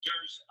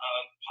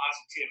of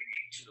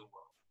positivity to the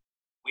world.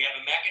 We have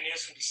a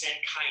mechanism to send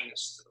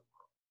kindness to the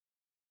world.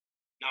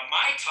 Now,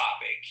 my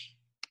topic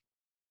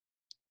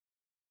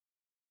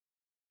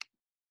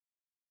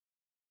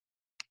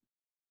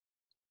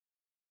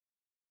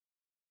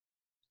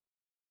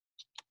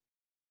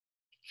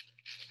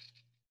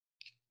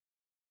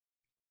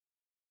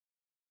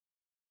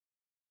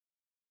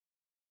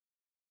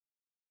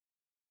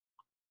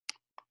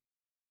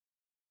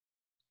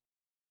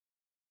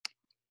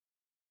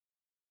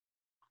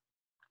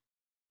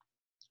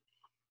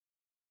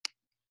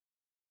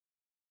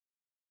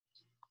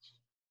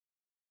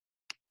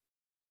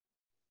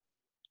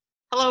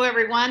Hello,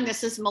 everyone.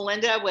 This is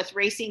Melinda with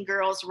Racing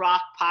Girls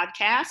Rock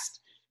Podcast,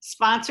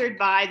 sponsored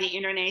by the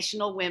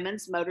International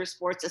Women's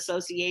Motorsports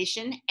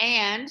Association.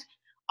 And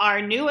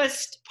our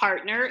newest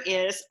partner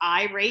is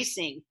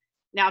iRacing.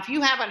 Now, if you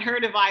haven't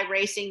heard of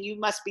iRacing, you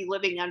must be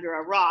living under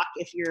a rock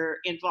if you're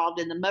involved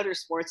in the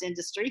motorsports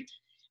industry.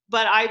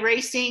 But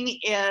iRacing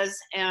is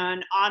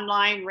an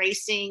online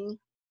racing.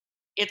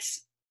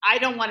 I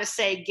don't want to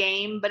say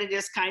game, but it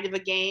is kind of a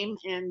game,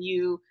 and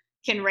you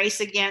can race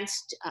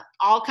against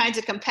all kinds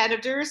of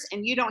competitors,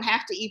 and you don't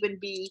have to even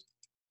be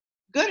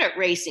good at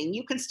racing.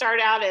 You can start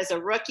out as a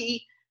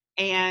rookie,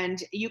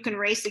 and you can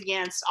race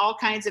against all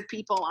kinds of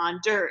people on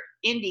dirt,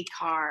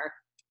 IndyCar,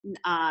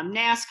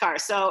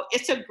 NASCAR. So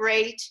it's a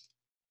great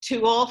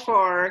tool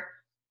for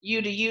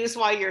you to use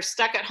while you're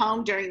stuck at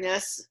home during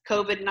this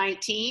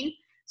COVID-19.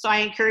 So I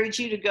encourage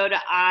you to go to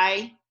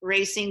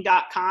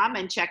iRacing.com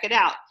and check it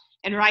out.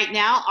 And right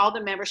now, all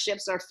the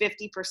memberships are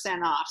 50%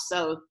 off,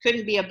 so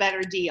couldn't be a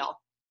better deal.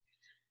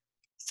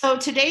 So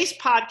today's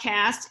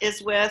podcast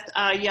is with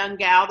a young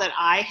gal that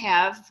I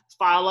have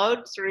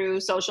followed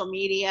through social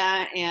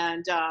media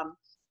and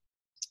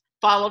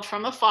followed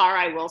from afar,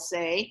 I will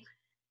say.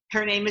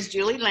 Her name is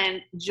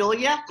Julia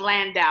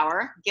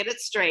Landauer, get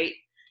it straight.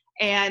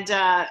 And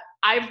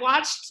I've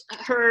watched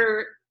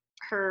her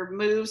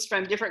moves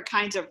from different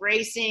kinds of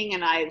racing,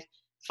 and I've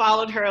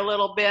followed her a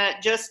little bit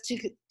just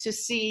to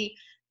see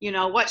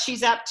what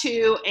she's up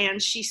to.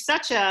 And she's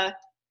such a,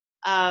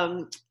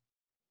 I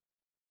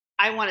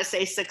want to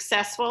say,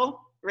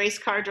 successful race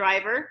car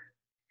driver.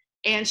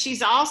 And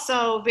she's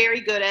also very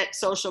good at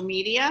social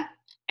media,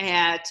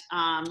 at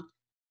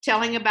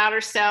telling about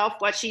herself,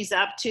 what she's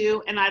up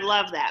to. And I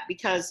love that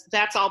because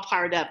that's all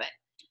part of it.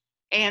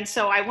 And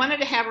so I wanted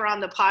to have her on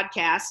the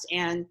podcast.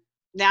 And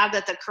now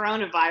that the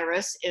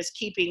coronavirus is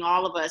keeping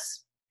all of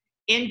us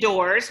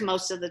indoors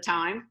most of the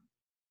time,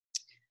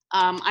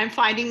 I'm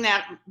finding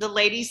that the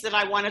ladies that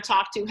I want to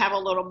talk to have a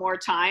little more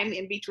time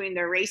in between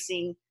their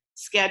racing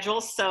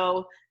schedules.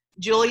 So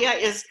Julia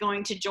is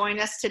going to join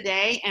us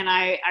today, and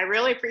I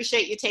really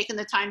appreciate you taking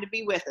the time to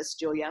be with us,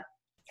 Julia.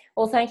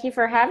 Well, thank you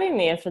for having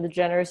me and for the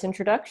generous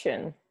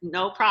introduction.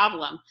 No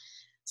problem.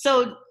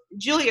 So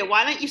Julia,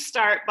 why don't you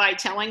start by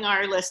telling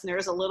our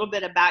listeners a little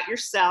bit about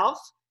yourself,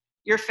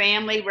 your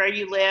family, where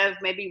you live,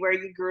 maybe where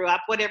you grew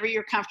up, whatever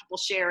you're comfortable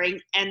sharing,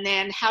 and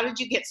then how did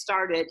you get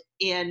started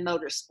in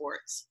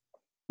motorsports?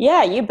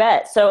 Yeah, you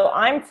bet. So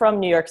I'm from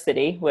New York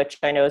City, which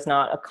I know is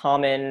not a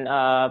common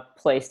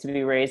place to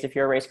be raised if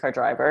you're a race car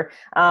driver.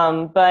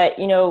 But,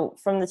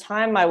 from the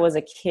time I was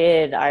a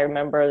kid, I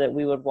remember that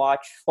we would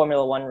watch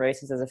Formula One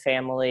races as a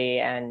family.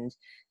 And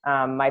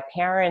my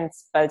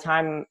parents, by the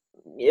time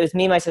it was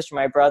me, my sister,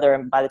 my brother,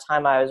 and by the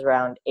time I was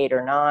around 8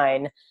 or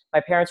 9, my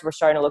parents were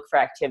starting to look for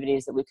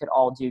activities that we could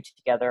all do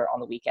together on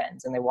the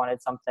weekends. And they wanted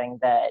something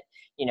that,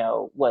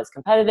 was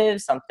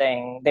competitive,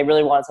 they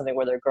really wanted something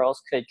where their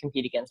girls could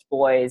compete against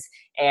boys.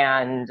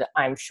 And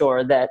I'm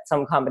sure that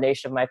some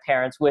combination of my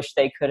parents wished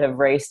they could have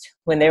raced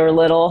when they were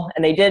little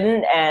and they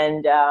didn't.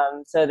 And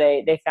so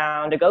they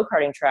found a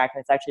go-karting track,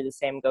 and it's actually the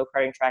same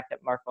go-karting track that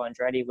Marco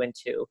Andretti went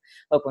to,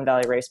 Oakland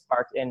Valley Race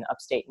Park in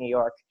upstate New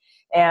York.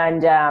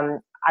 And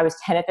I was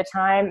 10 at the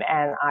time,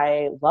 and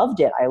I loved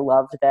it. I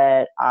loved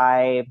that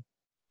I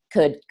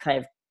could kind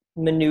of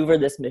maneuver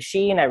this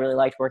machine. I really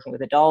liked working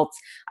with adults.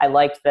 I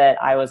liked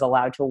that I was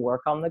allowed to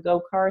work on the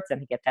go-karts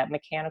and get that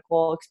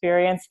mechanical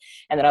experience.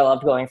 And then I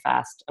loved going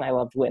fast, and I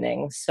loved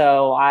winning.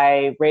 So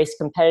I raced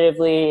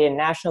competitively in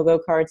national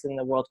go-karts in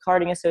the World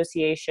Karting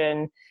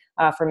Association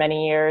for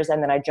many years.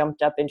 And then I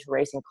jumped up into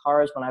racing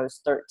cars when I was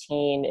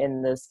 13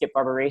 in the Skip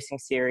Barber Racing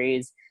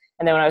Series.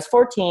 And then when I was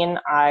 14,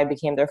 I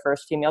became their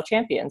first female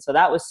champion. So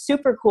that was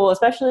super cool,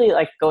 especially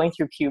like going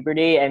through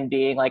puberty and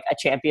being like a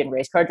champion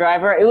race car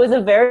driver. It was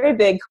a very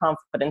big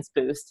confidence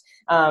boost.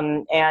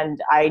 And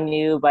I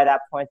knew by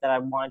that point that I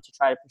wanted to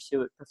try to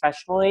pursue it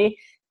professionally,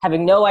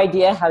 having no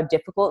idea how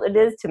difficult it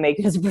is to make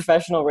it as a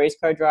professional race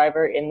car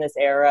driver in this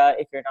era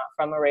if you're not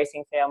from a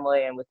racing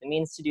family and with the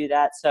means to do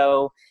that.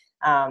 So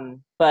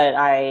but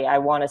I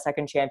won a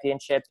second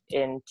championship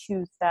in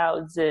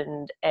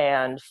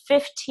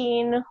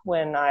 2015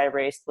 when I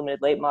raced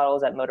limited late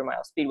models at Motor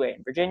Mile Speedway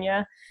in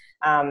Virginia.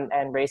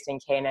 and raced in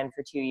K&N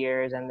for 2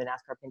 years and the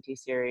NASCAR Pinty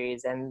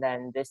Series. And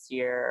then this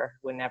year,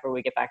 whenever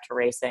we get back to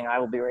racing, I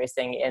will be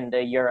racing in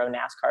the Euro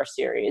NASCAR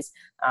Series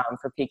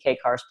for PK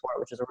Car Sport,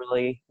 which is a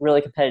really,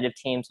 really competitive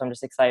team. So I'm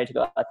just excited to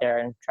go out there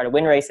and try to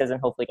win races and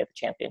hopefully get the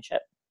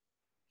championship.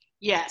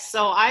 Yes.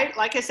 So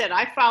like I said,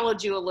 I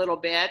followed you a little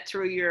bit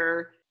through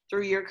your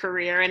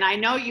career, and I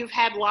know you've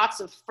had lots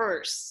of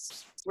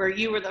firsts where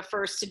you were the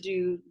first to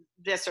do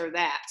this or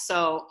that.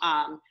 So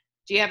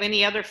do you have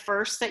any other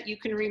firsts that you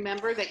can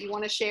remember that you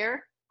want to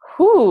share?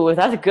 Ooh,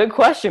 that's a good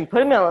question.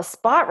 Put me on the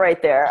spot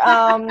right there.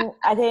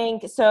 I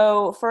think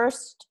so.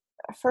 First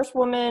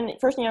and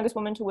youngest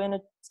woman to win a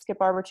Skip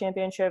Barber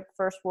championship.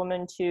 First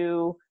woman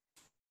to,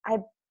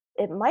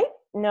 it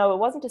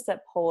wasn't to set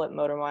pole at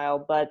Motor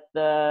Mile, but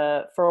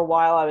for a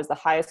while I was the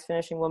highest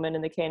finishing woman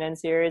in the K&N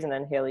series, and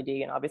then Haley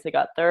Deegan obviously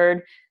got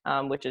third,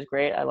 which is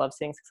great. I love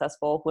seeing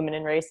successful women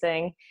in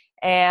racing.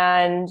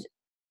 And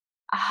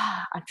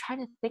I'm trying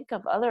to think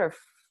of other.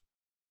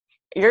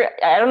 I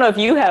don't know if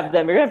you have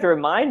them. You're gonna have to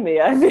remind me.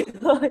 I mean,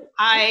 like,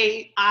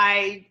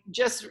 I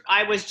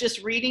was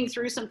just reading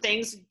through some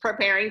things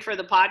preparing for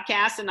the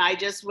podcast, and I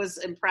just was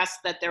impressed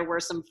that there were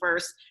some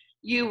firsts.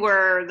 You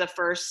were the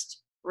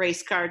first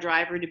race car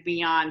driver to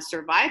be on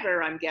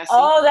Survivor, I'm guessing.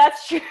 Oh,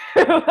 that's true.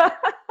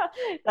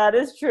 That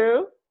is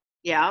true.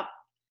 Yeah.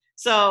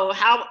 So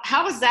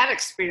how was that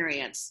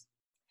experience?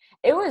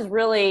 It was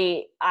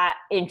really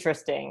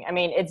interesting. I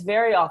mean, it's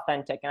very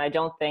authentic, and I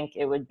don't think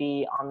it would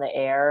be on the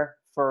air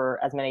for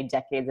as many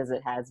decades as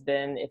it has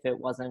been if it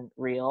wasn't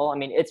real. I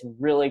mean, it's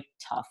really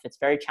tough. It's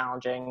very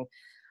challenging.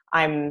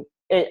 I'm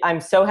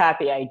so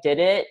happy I did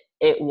it.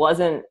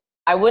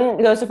 I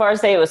wouldn't go so far as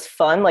to say it was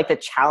fun. Like, the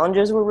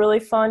challenges were really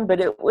fun,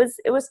 but it was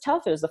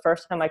tough. It was the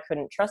first time I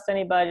couldn't trust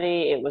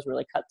anybody. It was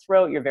really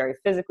cutthroat. You're very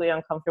physically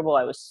uncomfortable.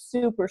 I was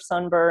super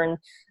sunburned.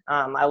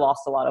 I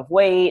lost a lot of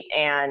weight,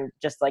 and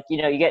just like,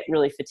 you get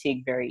really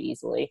fatigued very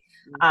easily.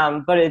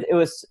 But it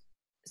was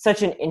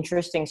such an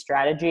interesting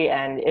strategy.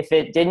 And if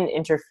it didn't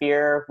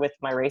interfere with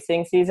my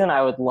racing season,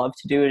 I would love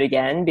to do it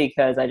again,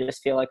 because I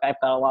just feel like I've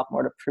got a lot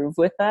more to prove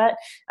with that.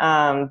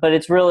 But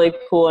it's really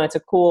cool. And it's a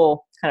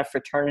cool kind of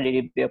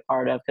fraternity to be a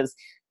part of, because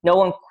no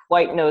one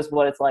quite knows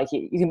what it's like.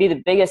 You can be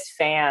the biggest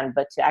fan,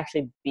 but to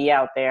actually be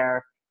out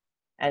there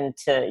and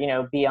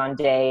to, be on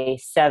day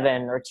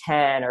 7 or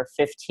 10 or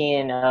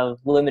 15 of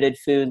limited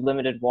food,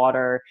 limited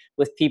water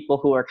with people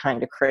who are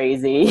kind of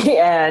crazy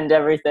and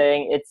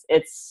everything,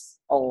 it's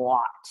a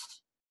lot.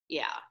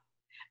 Yeah.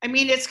 I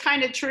mean, it's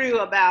kind of true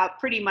about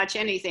pretty much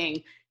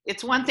anything.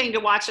 It's one thing to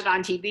watch it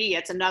on TV.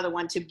 It's another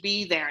one to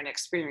be there and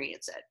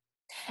experience it.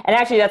 And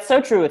actually, that's so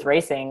true with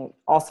racing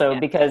also,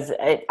 because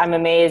I'm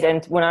amazed.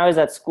 And when I was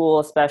at school,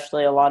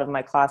 especially, a lot of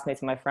my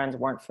classmates and my friends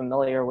weren't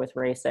familiar with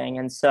racing.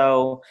 And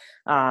so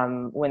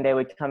when they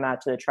would come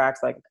out to the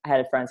tracks, like, I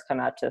had friends come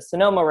out to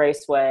Sonoma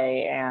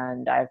Raceway,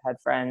 and I've had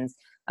friends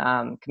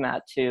come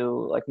out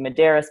to like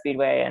Madera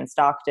Speedway and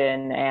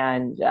Stockton,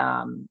 and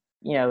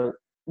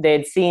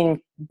they'd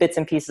seen bits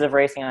and pieces of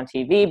racing on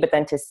TV, but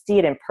then to see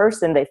it in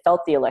person, they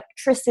felt the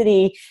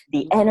electricity,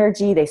 the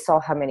energy. They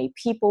saw how many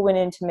people went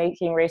into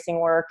making racing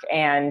work.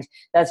 And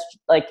that's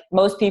like,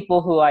 most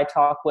people who I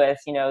talk with,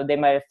 they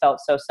might have felt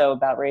so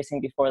about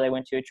racing before they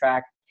went to a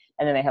track,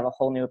 and then they have a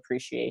whole new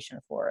appreciation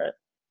for it.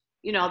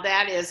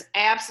 That is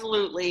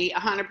absolutely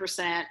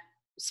 100%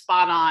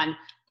 spot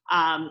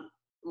on.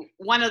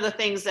 One of the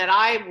things that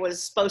I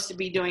was supposed to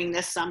be doing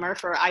this summer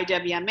for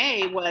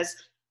IWMA was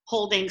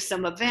holding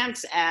some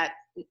events at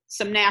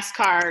some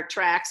NASCAR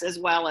tracks as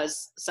well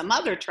as some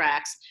other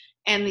tracks.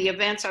 And the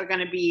events are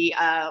going to be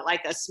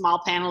like a small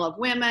panel of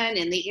women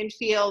in the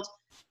infield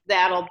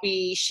that'll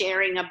be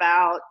sharing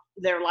about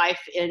their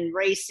life in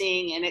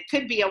racing. And it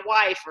could be a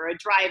wife or a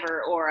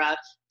driver or a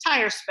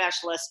tire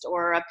specialist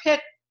or a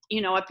pit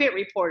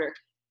reporter.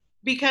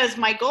 Because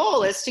my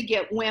goal is to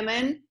get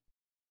women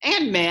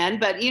and men,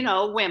 but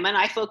women,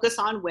 I focus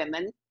on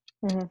women,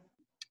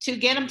 to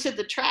get them to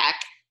the track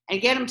and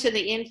get them to the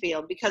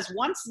infield, because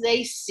once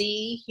they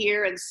see,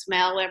 hear, and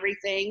smell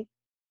everything,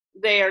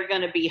 they are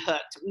going to be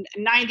hooked,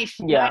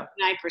 99%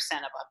 of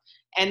them.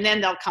 And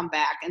then they'll come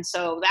back. And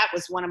so that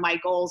was one of my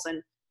goals.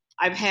 And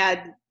I've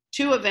had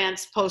 2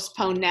 events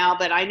postponed now,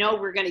 but I know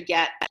we're going to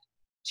get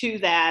to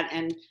that.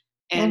 And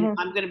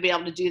I'm going to be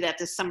able to do that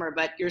this summer.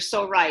 But you're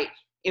so right.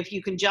 If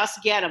you can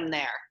just get them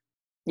there,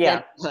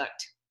 they're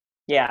hooked.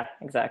 Yeah,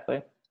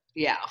 exactly.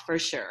 Yeah, for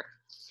sure.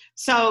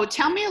 So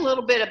tell me a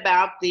little bit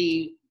about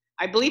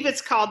I believe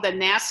it's called the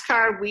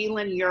NASCAR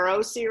Whelen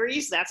Euro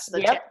Series. That's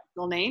the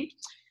technical name.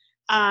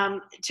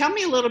 Tell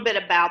me a little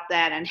bit about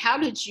that, and how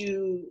did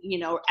you,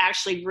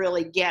 actually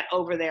really get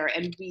over there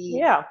and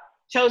be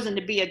chosen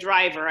to be a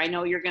driver? I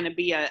know you're going to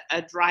be a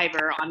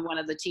driver on one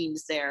of the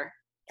teams there.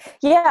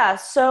 Yeah,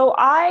 so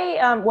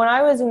when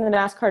I was in the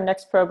NASCAR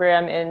Next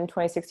program in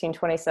 2016,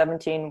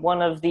 2017,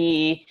 one of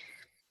the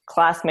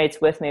classmates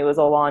with me was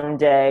Alon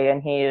Day,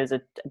 and he is, I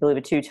believe,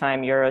 a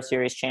 2-time Euro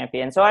Series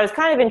champion. So I was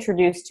kind of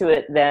introduced to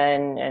it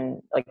then,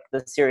 and like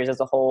the series as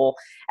a whole.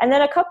 And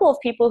then a couple of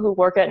people who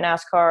work at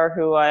NASCAR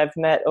who I've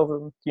met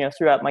over,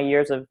 throughout my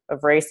years of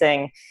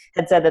racing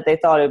had said that they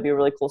thought it would be a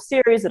really cool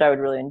series, that I would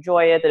really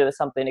enjoy it, that it was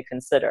something to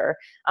consider.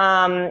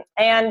 And,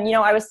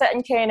 I was set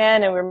in K&N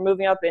and we were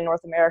moving up in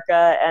North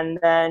America. And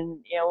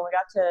then, when we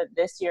got to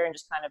this year and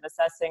just kind of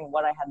assessing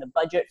what I had the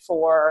budget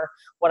for,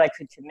 what I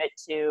could commit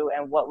to,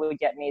 and what would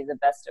get me the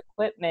best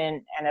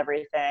equipment and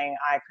everything,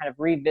 I kind of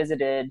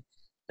revisited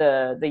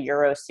the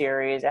Euro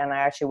Series, and I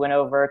actually went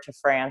over to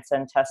France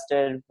and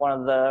tested one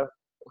of the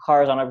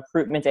cars on a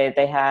recruitment day that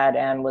they had,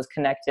 and was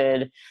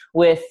connected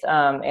with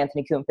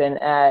Anthony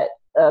Kumpen at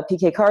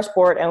PK Car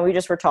Sport, and we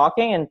just were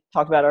talking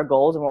about our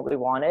goals and what we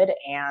wanted,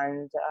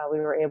 and we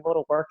were able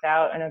to work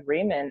out an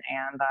agreement,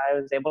 and I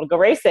was able to go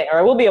racing, or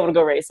I will be able to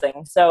go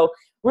racing. So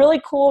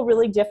really cool,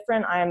 really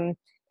different. I'm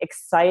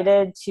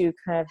excited to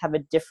kind of have a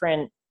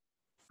different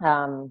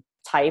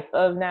type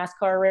of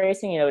NASCAR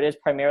racing. It is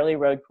primarily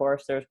road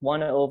course. There's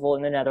one oval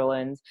in the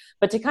Netherlands,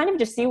 but to kind of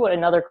just see what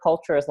another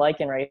culture is like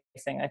in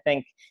racing. I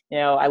think,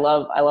 I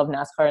love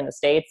NASCAR in the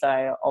States.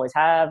 I always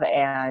have.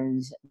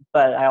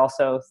 But I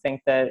also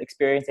think that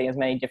experiencing as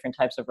many different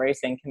types of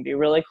racing can be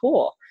really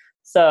cool.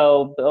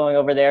 So going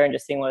over there and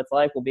just seeing what it's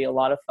like will be a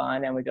lot of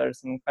fun. And we go to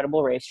some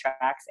incredible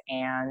racetracks,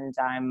 and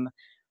I'm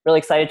really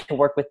excited to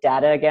work with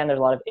data again. There's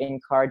a lot of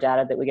in-car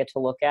data that we get to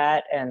look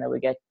at and that we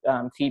get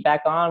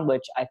feedback on,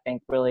 which I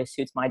think really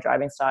suits my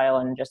driving style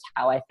and just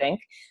how I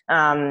think.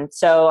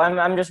 So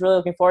I'm just really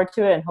looking forward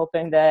to it and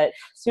hoping that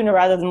sooner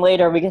rather than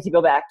later we get to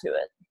go back to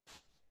it.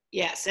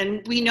 Yes,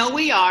 and we know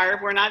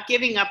we're not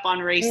giving up on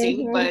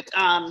racing, but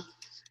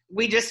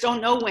we just don't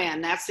know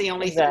when. That's the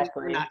only thing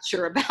we're not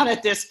sure about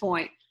at this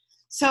point.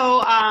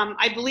 So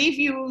I believe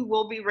you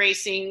will be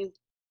racing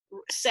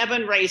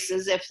 7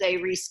 races if they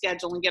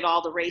reschedule and get all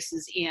the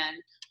races in.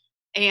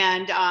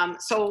 And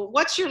so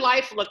what's your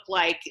life look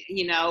like?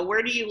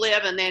 Where do you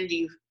live, and then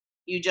do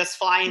you just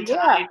fly in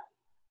time,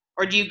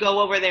 or do you go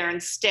over there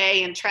and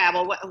stay and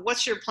travel?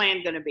 What's your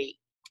plan going to be?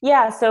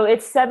 Yeah, so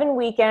it's 7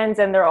 weekends,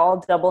 and they're all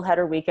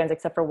doubleheader weekends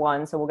except for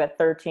one. So we'll get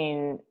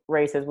 13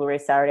 races. We'll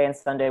race Saturday and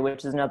Sunday,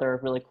 which is another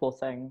really cool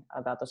thing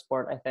about the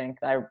sport, I think.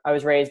 I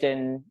was raised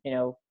in,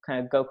 kind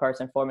of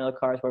go-karts and formula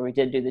cars where we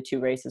did do the 2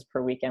 races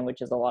per weekend,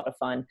 which is a lot of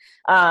fun.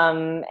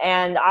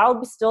 And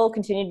I'll still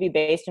continue to be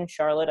based in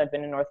Charlotte. I've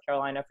been in North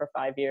Carolina for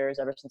 5 years,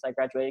 ever since I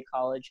graduated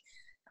college.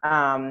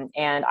 And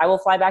I will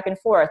fly back and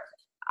forth.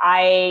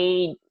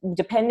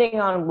 Depending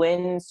on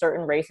when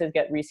certain races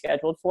get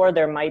rescheduled for,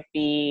 there might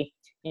be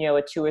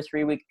a 2 or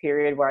 3 week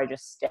period where I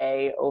just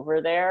stay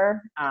over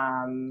there,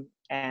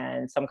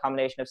 and some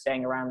combination of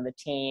staying around the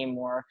team,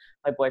 or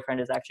my boyfriend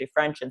is actually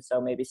French, and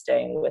so maybe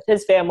staying with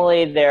his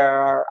family. There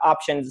are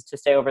options to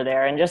stay over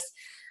there and just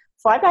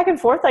fly back and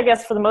forth, I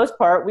guess, for the most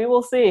part. We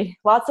will see.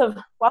 Lots of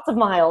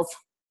miles.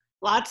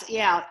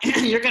 Yeah.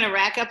 You're going to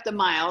rack up the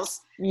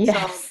miles.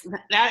 Yes. So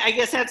I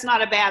guess that's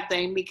not a bad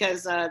thing,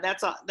 because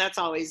that's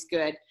always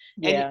good.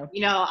 And,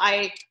 yeah.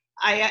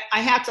 I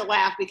have to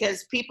laugh,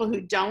 because people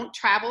who don't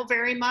travel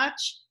very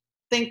much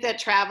think that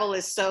travel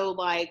is so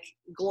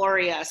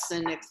glorious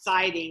and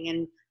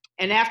exciting.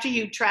 And after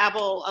you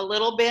travel a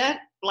little bit,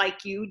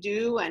 like you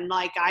do, and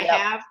like I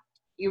have,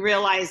 you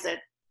realize that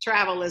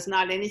travel is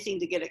not anything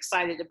to get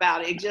excited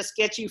about. It just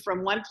gets you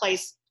from one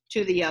place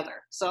to the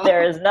other. So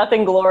there is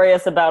nothing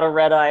glorious about a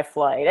red-eye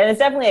flight, and it's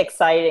definitely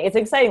exciting. It's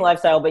an exciting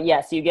lifestyle, but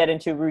yes, you get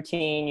into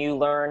routine. You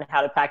learn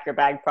how to pack your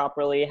bag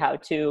properly, how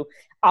to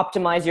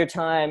optimize your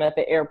time at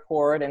the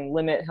airport, and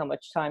limit how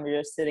much time you're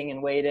just sitting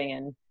and waiting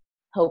and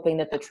hoping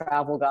that the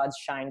travel gods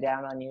shine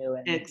down on you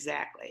and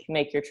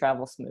make your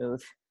travel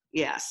smooth.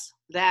 Yes,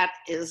 that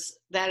is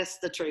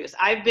the truth.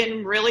 I've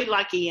been really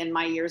lucky in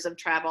my years of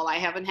travel. I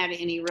haven't had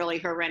any really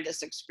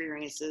horrendous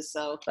experiences,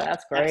 so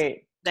that's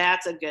great.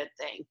 That's a good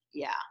thing.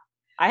 Yeah.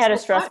 I had a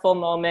stressful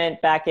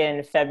moment back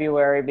in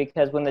February,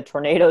 because when the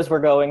tornadoes were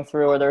going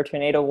through, or there were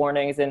tornado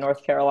warnings in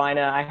North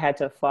Carolina, I had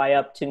to fly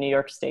up to New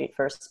York State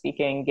for a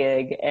speaking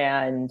gig,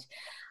 and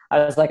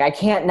I was like, I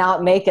can't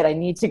not make it. I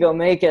need to go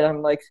make it.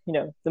 I'm like,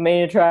 the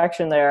main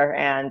attraction there.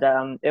 And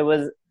it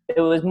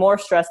was more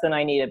stress than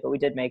I needed, but we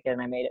did make it,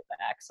 and I made it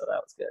back. So that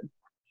was good.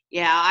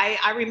 Yeah,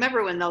 I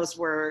remember when those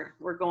were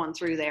going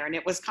through there, and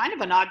it was kind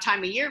of an odd time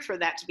of year for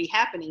that to be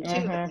happening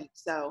too. I think.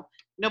 So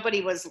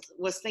nobody was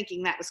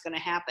thinking that was going to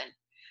happen.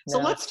 So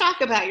let's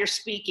talk about your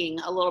speaking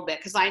a little bit,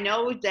 because I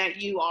know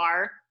that you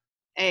are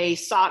a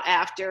sought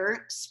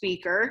after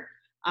speaker.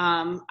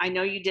 I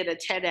know you did a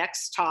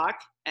TEDx talk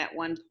at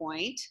one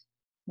point.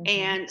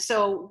 And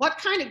so what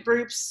kind of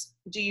groups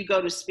do you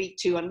go to speak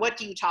to, and what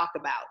do you talk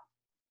about?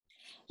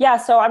 Yeah,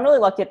 so I'm really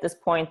lucky at this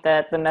point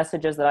that the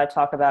messages that I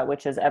talk about,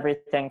 which is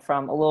everything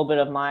from a little bit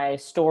of my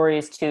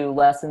stories to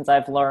lessons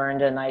I've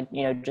learned, and I,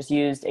 just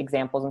used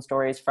examples and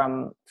stories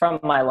from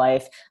my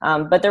life,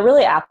 but they're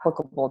really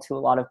applicable to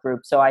a lot of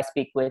groups. So I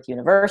speak with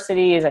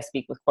universities, I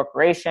speak with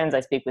corporations,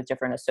 I speak with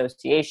different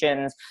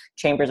associations,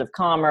 chambers of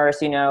commerce.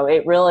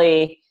 It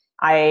really,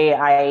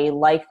 I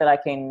like that I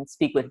can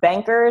speak with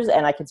bankers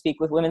and I can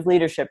speak with women's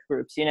leadership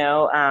groups, and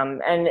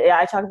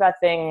I talk about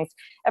things,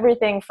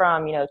 everything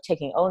from,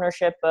 taking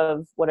ownership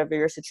of whatever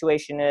your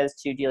situation is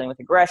to dealing with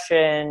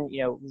aggression,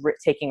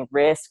 taking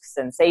risks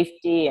and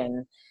safety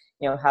and,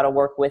 how to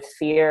work with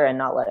fear and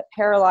not let it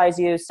paralyze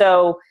you.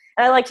 So,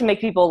 and I like to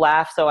make people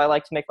laugh. So I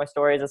like to make my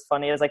stories as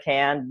funny as I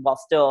can while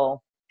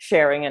still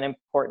sharing an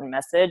important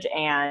message.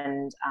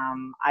 And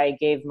I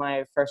gave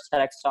my first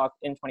TEDx talk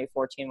in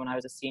 2014 when I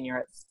was a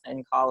senior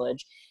in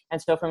college.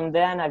 And so from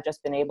then I've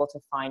just been able to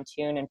fine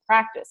tune and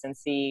practice and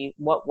see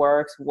what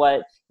works,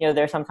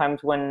 there's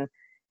sometimes when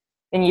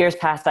in years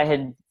past I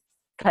had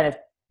kind of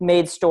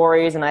made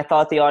stories and I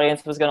thought the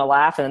audience was going to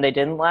laugh and they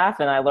didn't laugh.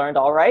 And I learned,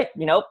 all right,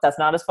 that's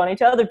not as funny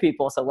to other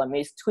people. So let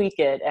me tweak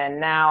it. And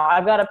now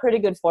I've got a pretty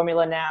good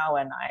formula now.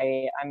 And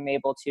I'm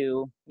able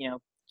to,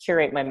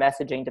 curate my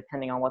messaging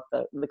depending on what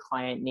the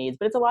client needs.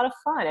 But it's a lot of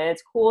fun, and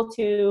it's cool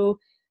to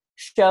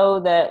show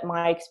that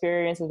my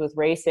experiences with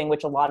racing,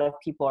 which a lot of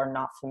people are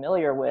not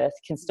familiar with,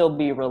 can still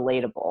be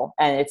relatable,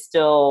 and it's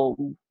still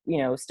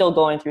still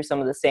going through some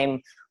of the same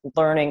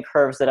learning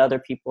curves that other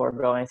people are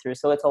going through.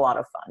 So it's a lot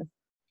of fun.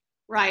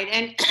 Right.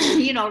 And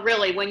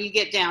really, when you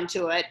get down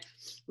to it,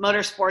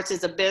 motorsports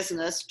is a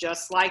business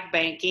just like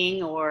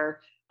banking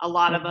or a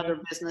lot of other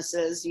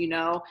businesses,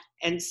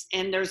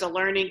 and there's a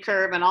learning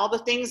curve, and all the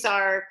things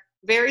are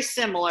very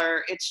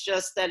similar. It's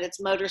just that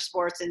it's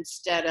motorsports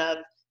instead of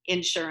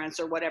insurance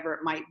or whatever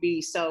it might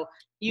be. So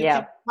you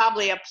can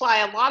probably apply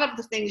a lot of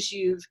the things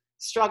you've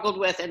struggled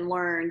with and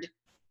learned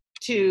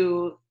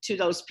to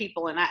those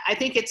people. And I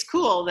think it's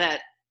cool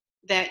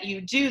that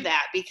you do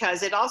that,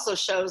 because it also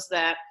shows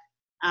that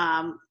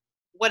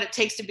what it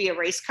takes to be a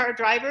race car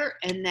driver,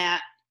 and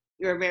that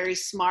you're a very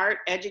smart,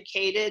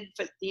 educated,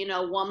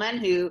 woman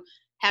who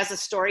has a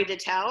story to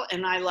tell.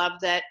 And I love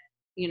that,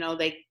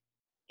 they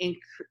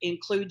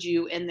include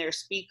you in their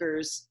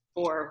speakers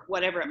for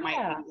whatever it might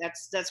be.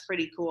 That's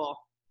pretty cool.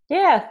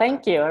 Yeah.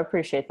 Thank you. I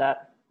appreciate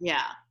that.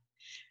 Yeah.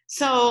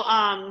 So,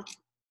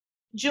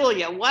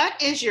 Julia,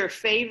 what is your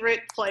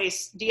favorite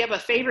place? Do you have a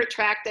favorite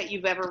track that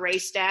you've ever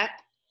raced at?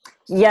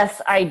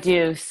 Yes, I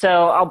do.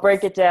 So I'll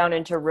break it down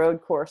into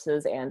road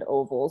courses and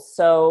ovals.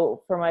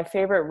 So for my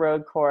favorite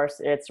road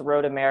course, it's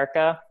Road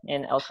America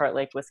in Elkhart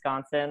Lake,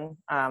 Wisconsin.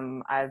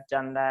 I've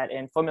done that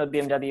in Formula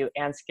BMW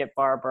and Skip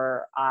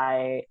Barber.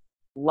 I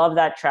love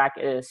that track.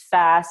 It is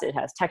fast. It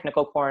has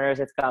technical corners.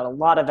 It's got a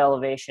lot of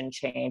elevation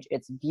change.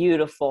 It's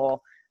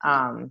beautiful.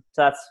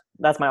 So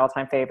that's my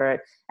all-time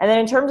favorite. And then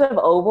in terms of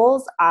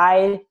ovals,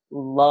 I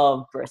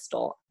love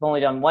Bristol. I've only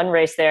done one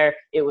race there.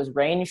 It was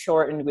rain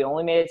shortened. We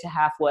only made it to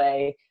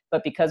halfway,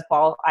 but because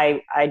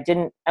I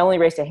only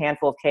raced a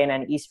handful of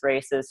K&N East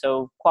races,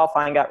 so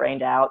qualifying got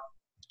rained out.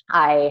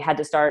 I had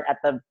to start at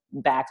the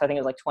back, so I think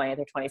it was like 20th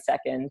or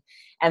 22nd.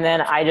 And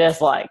then I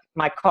just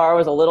my car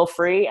was a little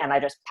free, and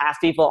I just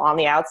passed people on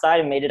the outside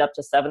and made it up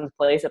to 7th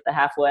place at the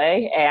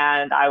halfway.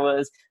 And I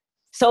was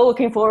so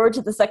looking forward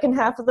to the second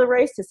half of the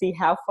race to see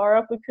how far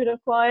up we could have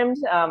climbed.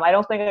 I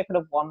don't think I could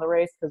have won the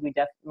race because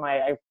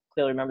I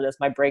clearly remember this.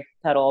 My brake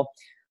pedal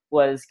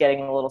was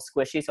getting a little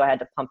squishy, so I had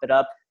to pump it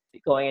up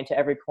going into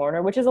every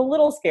corner, which is a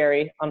little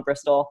scary on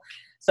Bristol.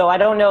 So I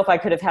don't know if I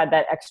could have had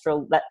that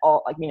extra,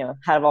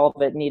 have all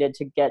of it needed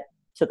to get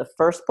to the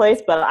first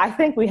place. But I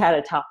think we had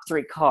a top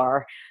 3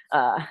 car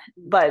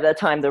by the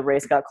time the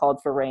race got called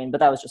for rain. But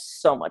that was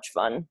just so much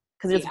fun.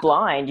 Because it's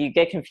blind. You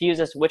get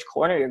confused as to which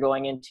corner you're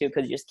going into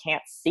because you just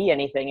can't see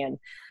anything. And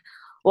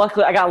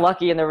luckily, I got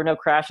lucky and there were no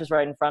crashes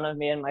right in front of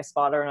me, and my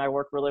spotter and I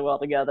worked really well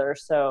together.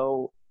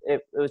 So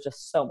it was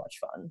just so much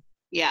fun.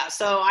 Yeah,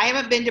 so I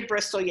haven't been to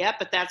Bristol yet,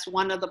 but that's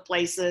one of the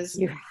places.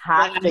 You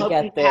have to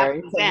get there.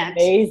 It's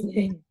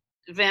amazing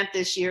event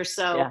this year.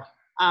 So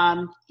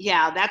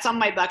that's on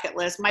my bucket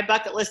list. My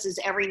bucket list is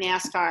every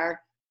NASCAR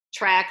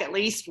track at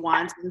least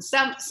once. And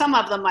some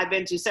of them I've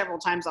been to several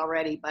times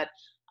already, but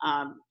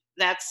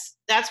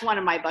that's one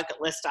of my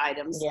bucket list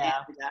items.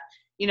 Yeah.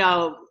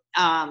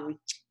 And,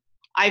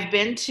 I've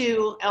been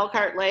to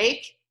Elkhart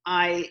Lake.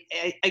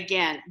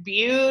 Again,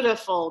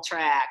 beautiful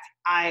track.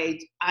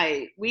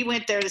 We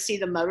went there to see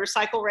the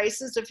motorcycle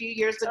races a few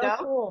years ago.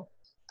 Oh,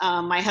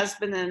 cool. My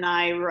husband and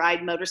I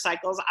ride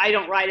motorcycles. I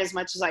don't ride as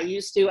much as I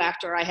used to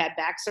after I had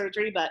back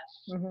surgery, but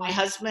my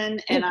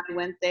husband and I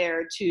went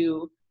there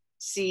to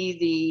see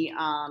the,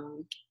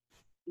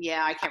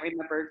 I can't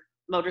remember,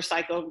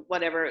 motorcycle,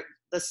 whatever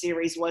the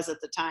series was at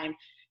the time.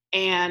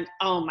 And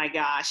oh my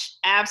gosh,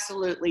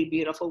 absolutely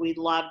beautiful. We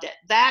loved it.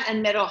 That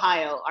and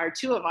Mid-Ohio are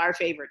 2 of our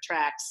favorite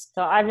tracks.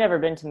 So I've never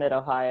been to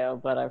Mid-Ohio,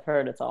 but I've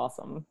heard it's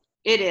awesome.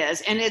 It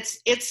is. And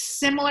it's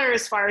similar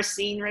as far as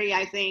scenery,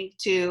 I think,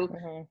 to,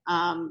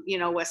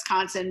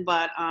 Wisconsin,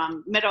 but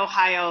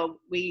Mid-Ohio,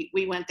 we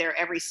went there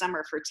every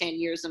summer for 10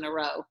 years in a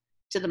row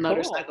to the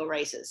motorcycle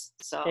races.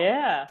 So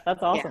yeah,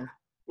 that's awesome.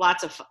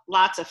 Yeah,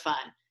 lots of fun.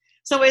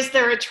 So is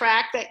there a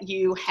track that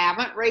you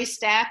haven't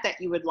raced at that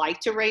you would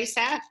like to race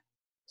at?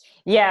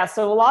 Yeah,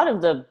 so a lot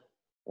of the,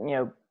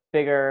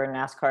 bigger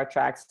NASCAR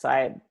tracks,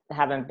 I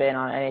haven't been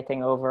on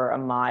anything over a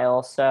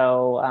mile.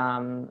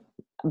 So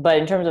But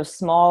in terms of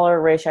smaller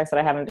racetracks that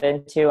I haven't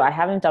been to, I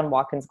haven't done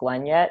Watkins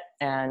Glen yet,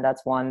 and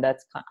that's one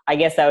that's, I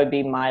guess that would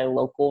be my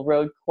local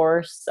road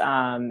course.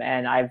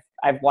 And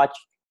I've watched,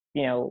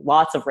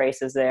 lots of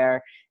races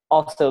there.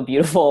 Also a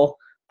beautiful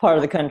part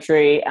of the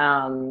country,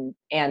 and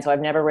so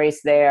I've never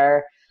raced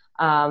there.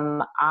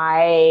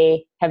 I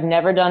have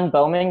never done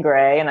Bowman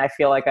Gray, and I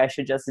feel like I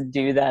should just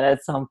do that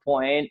at some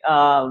point,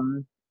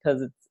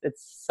 because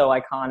it's so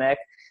iconic.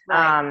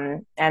 Right.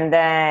 And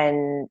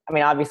then,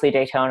 obviously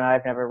Daytona,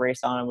 I've never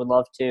raced on and would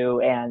love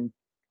to. And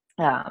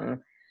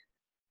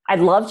I'd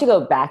love to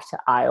go back to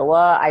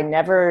Iowa. I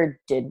never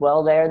did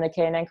well there in the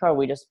K&N car.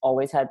 We just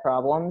always had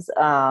problems.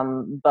 But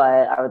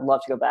I would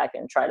love to go back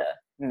and try to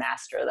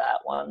master that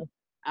one.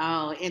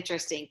 Oh,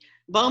 interesting.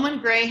 Bowman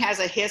Gray has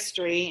a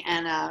history,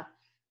 and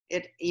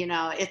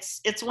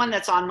it's one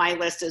that's on my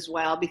list as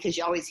well, because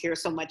you always hear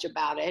so much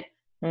about it.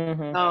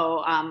 Mm-hmm.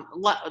 So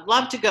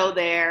love to go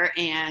there,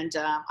 and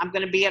I'm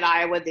going to be at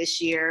Iowa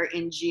this year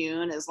in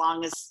June, as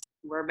long as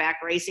we're back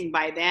racing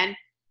by then.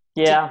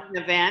 Yeah. An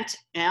event.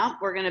 Yeah,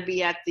 we're going to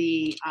be at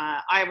the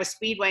Iowa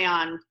Speedway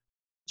on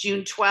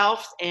June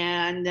 12th,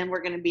 and then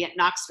we're going to be at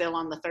Knoxville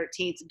on the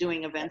 13th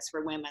doing events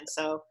for women.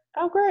 So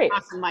great.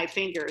 Crossing my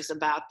fingers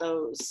about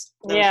those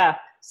yeah.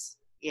 Events.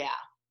 Yeah.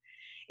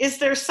 Is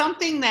there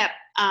something that,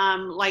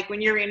 like when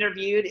you're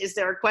interviewed, is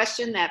there a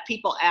question that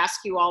people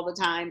ask you all the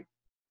time?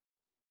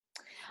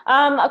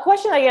 A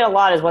question I get a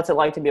lot is, what's it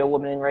like to be a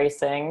woman in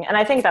racing? And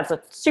I think that's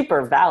a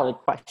super valid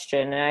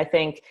question. And I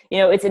think,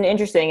 it's an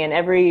interesting, and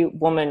every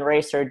woman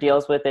racer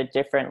deals with it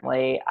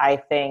differently. I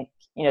think,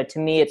 to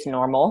me, it's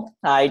normal.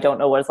 I don't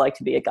know what it's like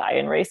to be a guy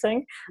in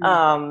racing.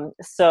 Mm-hmm.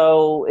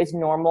 So it's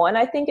normal. And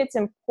I think it's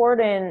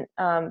important.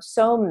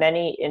 So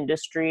many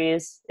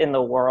industries in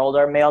the world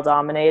are male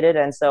dominated.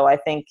 And so I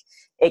think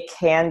it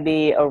can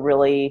be a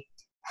really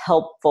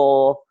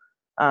helpful,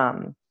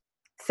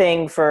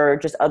 thing for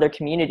just other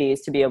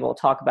communities to be able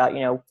to talk about,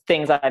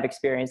 things I've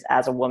experienced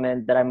as a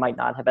woman that I might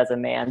not have as a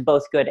man,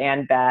 both good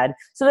and bad,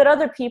 so that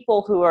other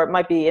people who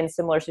might be in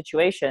similar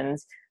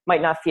situations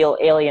might not feel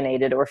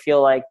alienated or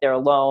feel like they're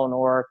alone.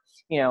 Or,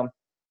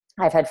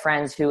 I've had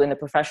friends who in the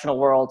professional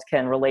world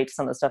can relate to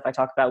some of the stuff I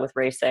talk about with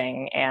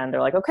racing, and they're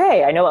like,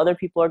 okay, I know other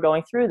people are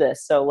going through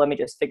this, so let me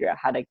just figure out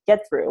how to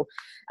get through.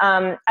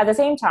 At the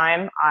same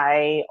time,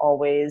 I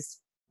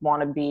always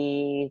want to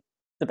be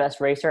the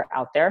best racer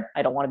out there.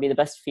 I don't want to be the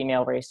best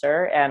female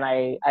racer. And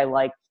I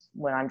like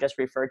when I'm just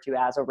referred to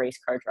as a race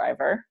car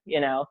driver,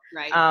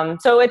 Right.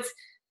 So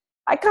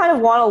I kind of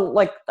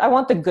want I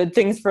want the good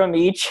things from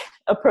each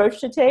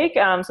approach to take.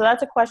 So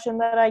that's a question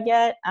that I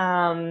get.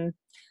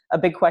 A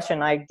big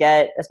question I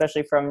get,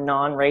 especially from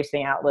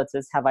non-racing outlets,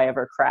 is, have I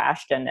ever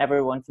crashed? And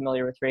everyone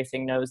familiar with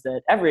racing knows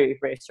that every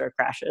racer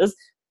crashes.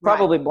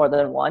 Probably more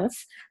than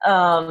once.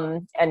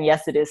 And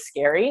yes, it is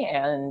scary,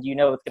 and it's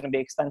going to be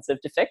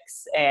expensive to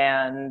fix.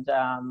 And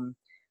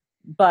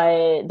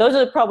but those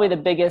are probably the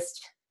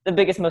biggest,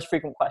 most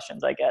frequent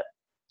questions I get.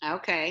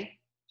 Okay.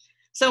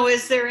 So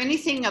is there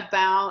anything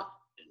about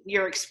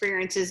your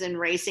experiences in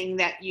racing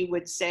that you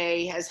would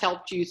say has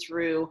helped you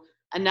through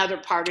another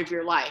part of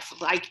your life?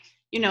 Like,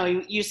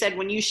 you said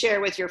when you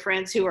share with your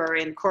friends who are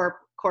in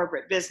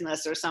corporate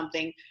business or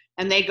something,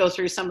 and they go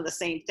through some of the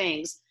same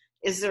things,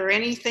 is there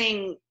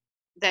anything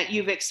that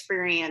you've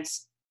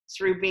experienced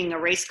through being a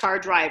race car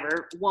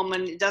driver,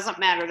 woman, it doesn't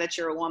matter that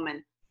you're a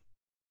woman,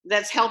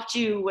 that's helped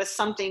you with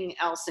something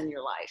else in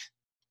your life?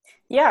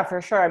 Yeah,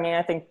 for sure.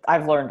 I think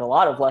I've learned a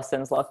lot of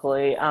lessons,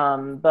 luckily.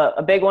 But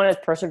a big one is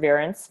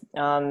perseverance,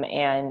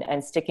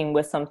 and sticking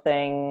with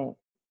something.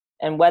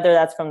 And whether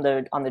that's on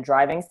the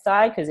driving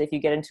side, because if you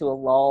get into a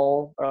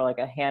lull or like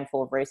a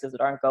handful of races that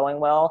aren't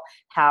going well,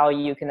 how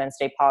you can then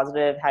stay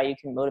positive, how you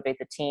can motivate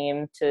the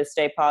team to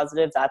stay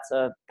positive,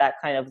 that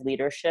kind of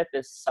leadership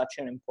is such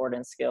an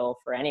important skill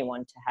for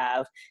anyone to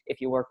have if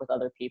you work with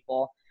other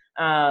people.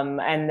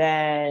 And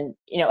then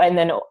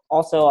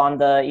also on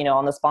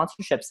the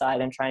sponsorship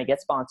side and trying to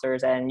get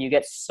sponsors, and you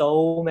get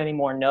so many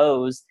more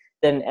no's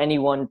than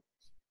anyone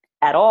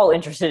at all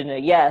interested in a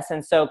yes.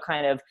 And so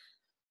kind of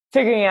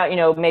figuring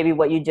out, maybe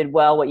what you did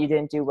well, what you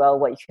didn't do well,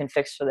 what you can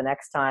fix for the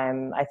next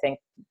time, I think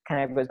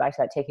kind of goes back to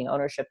that taking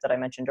ownership that I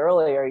mentioned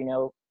earlier.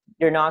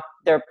 There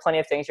are plenty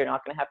of things you're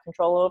not going to have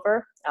control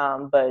over,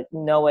 but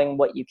knowing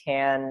what you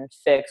can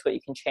fix, what you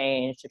can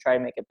change to try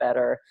to make it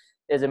better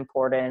is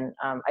important.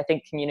 I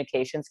think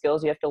communication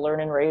skills you have to learn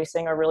in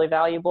racing are really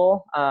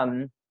valuable.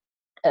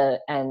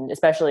 And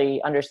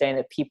especially understanding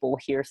that people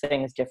hear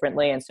things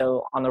differently. And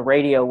so on the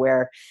radio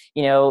where,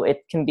 it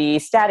can be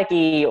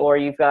staticky, or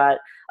you've got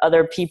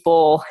other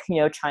people,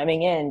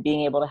 chiming in,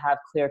 being able to have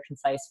clear,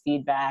 concise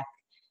feedback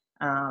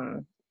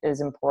is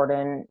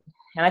important.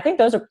 And I think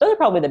those are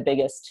probably the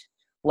biggest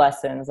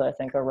lessons that I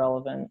think are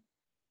relevant.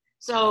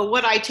 So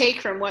what I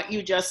take from what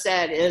you just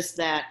said is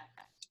that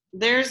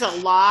there's a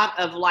lot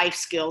of life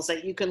skills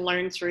that you can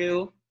learn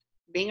through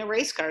being a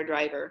race car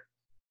driver.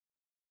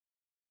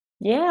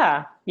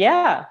 Yeah.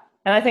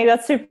 And I think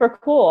that's super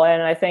cool.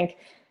 And I think,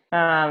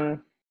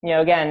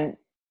 again,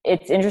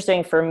 it's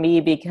interesting for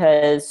me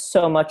because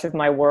so much of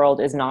my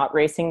world is not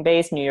racing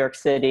based. New York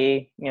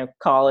City,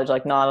 college,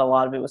 like not a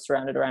lot of it was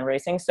surrounded around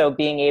racing. So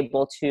being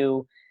able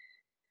to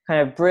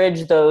kind of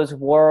bridge those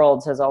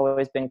worlds has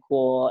always been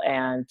cool,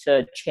 and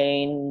to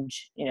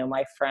change,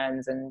 my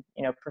friends and,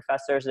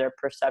 professors, their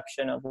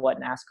perception of what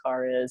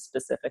NASCAR is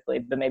specifically,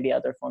 but maybe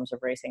other forms of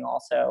racing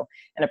also,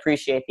 and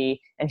appreciate the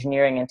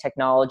engineering and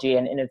technology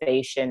and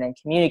innovation and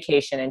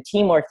communication and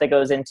teamwork that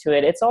goes into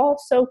it. It's all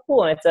so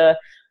cool. And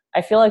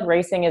I feel like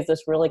racing is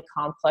this really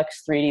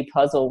complex 3D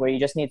puzzle where you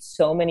just need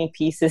so many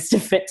pieces to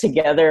fit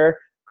together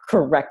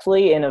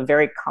correctly in a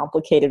very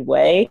complicated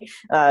way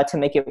to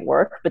make it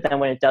work. But then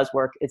when it does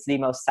work, it's the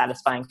most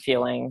satisfying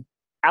feeling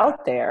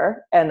out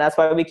there. And that's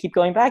why we keep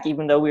going back,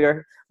 even though we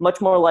are much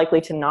more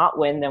likely to not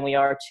win than we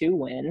are to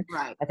win.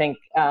 Right. I think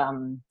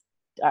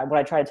what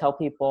I try to tell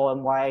people,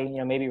 and why,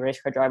 maybe race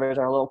car drivers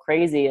are a little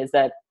crazy, is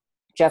that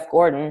Jeff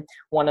Gordon,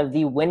 one of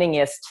the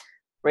winningest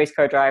race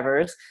car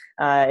drivers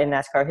in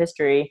NASCAR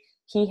history,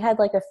 he had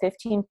like a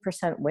 15%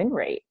 win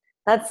rate.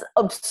 That's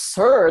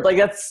absurd. Like,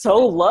 that's so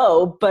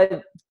low.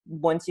 But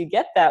once you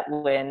get that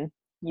win,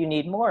 you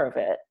need more of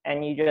it,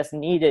 and you just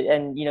need it,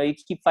 and you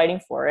keep fighting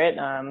for it.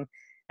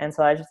 And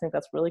so I just think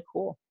that's really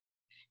cool.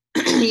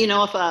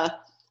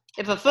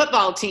 If a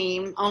football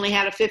team only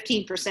had a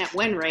 15%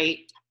 win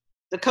rate,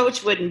 the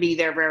coach wouldn't be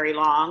there very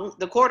long.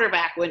 The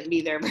quarterback wouldn't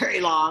be there very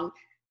long.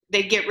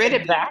 They'd get rid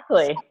of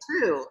exactly.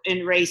 True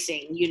in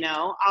racing,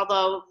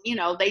 although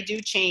they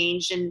do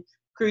change, and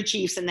crew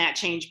chiefs and that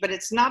change, but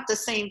it's not the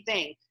same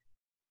thing.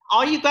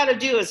 All you got to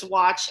do is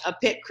watch a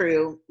pit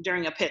crew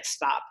during a pit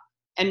stop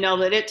and know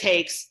that it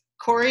takes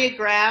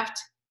choreographed,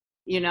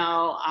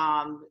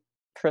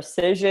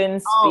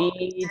 precision,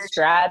 speed,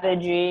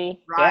 strategy.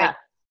 Right. Yeah.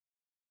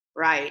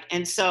 Right.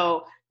 And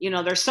so,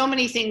 there's so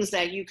many things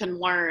that you can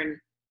learn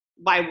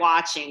by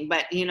watching,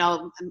 but,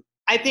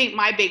 I think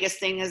my biggest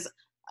thing is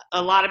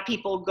a lot of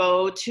people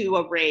go to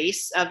a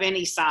race of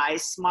any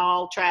size,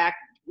 small track,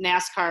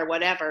 NASCAR,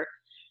 whatever,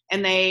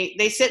 and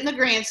they sit in the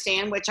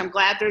grandstand, which I'm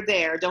glad they're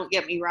there, don't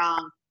get me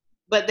wrong,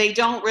 but they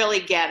don't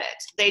really get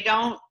it. They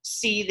don't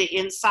see the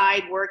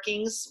inside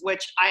workings,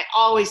 which I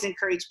always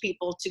encourage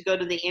people to go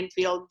to the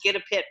infield, get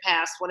a pit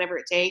pass, whatever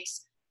it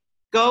takes.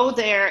 Go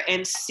there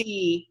and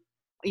see,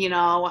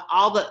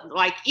 all the,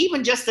 like,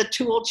 even just the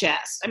tool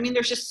chest. I mean,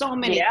 there's just so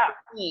many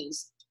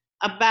things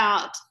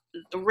about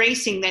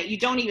racing that you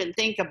don't even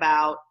think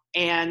about.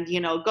 And,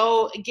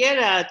 go get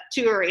a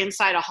tour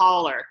inside a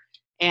hauler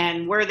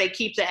and where they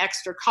keep the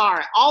extra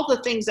car, all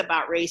the things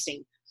about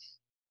racing.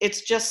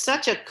 It's just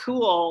such a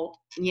cool,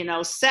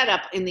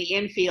 setup in the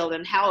infield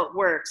and how it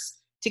works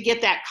to get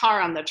that car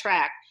on the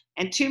track.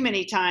 And too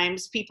many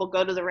times people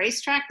go to the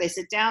racetrack, they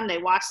sit down, they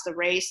watch the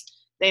race,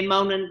 they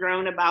moan and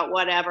groan about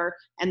whatever,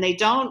 and they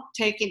don't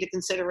take into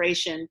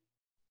consideration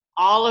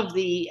all of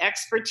the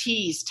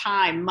expertise,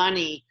 time,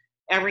 money,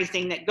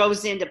 everything that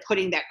goes into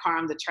putting that car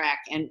on the track.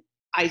 And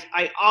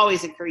I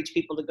always encourage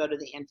people to go to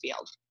the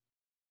infield.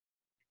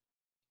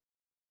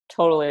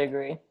 Totally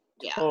agree.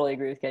 Yeah. Totally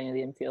agree with getting to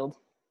the infield.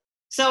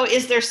 So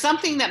is there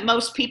something that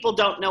most people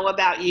don't know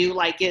about you?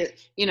 Like,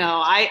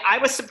 I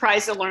was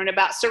surprised to learn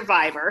about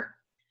Survivor.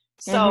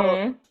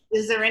 So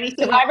is there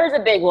anything? Survivor's a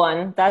big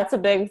one. That's a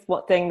big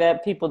thing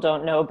that people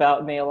don't know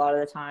about me a lot of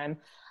the time.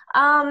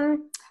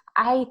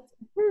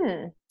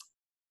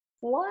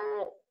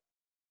 What?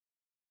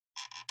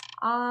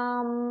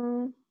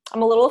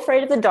 I'm a little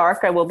afraid of the dark,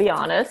 I will be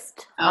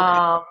honest.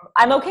 Okay.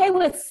 I'm okay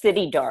with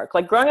city dark.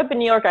 Like, growing up in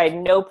New York, I had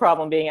no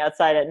problem being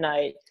outside at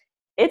night.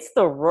 It's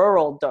the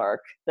rural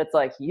dark that's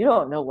like, you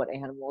don't know what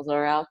animals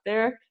are out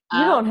there. You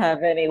don't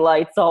have any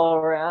lights all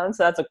around.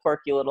 So that's a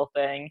quirky little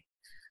thing.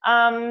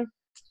 I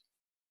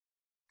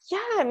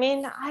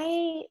mean,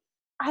 I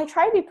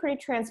try to be pretty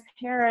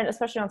transparent,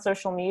 especially on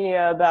social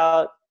media,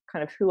 about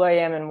kind of who I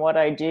am and what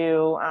I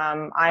do.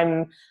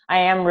 I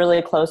am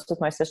really close with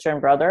my sister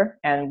and brother,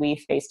 and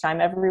we FaceTime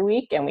every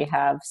week, and we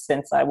have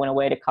since I went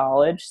away to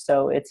college.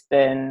 So it's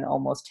been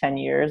almost 10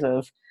 years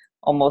of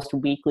almost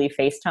weekly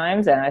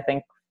FaceTimes. And I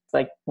think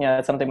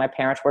it's something my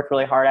parents worked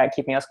really hard at,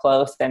 keeping us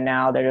close. And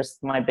now they're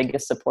just my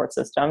biggest support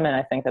system. And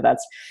I think that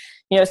that's,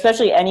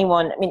 especially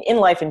anyone, I mean, in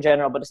life in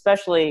general, but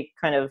especially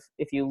kind of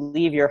if you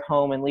leave your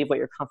home and leave what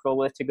you're comfortable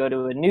with to go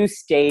to a new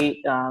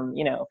state,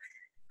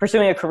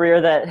 pursuing a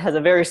career that has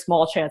a very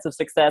small chance of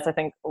success, I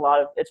think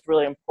it's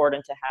really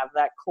important to have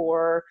that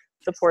core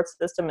support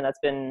system. And that's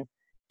been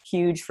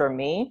huge for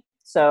me.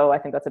 So I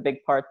think that's a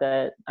big part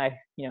that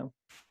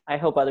I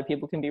hope other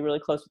people can be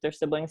really close with their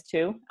siblings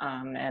too.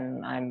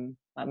 And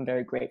I'm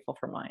very grateful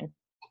for mine.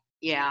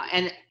 Yeah.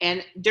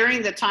 And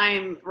during the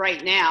time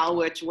right now,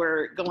 which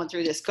we're going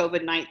through this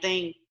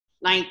COVID-19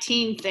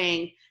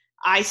 thing,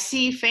 I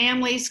see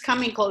families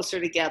coming closer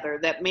together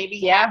that maybe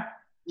have.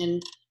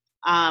 And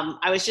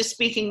I was just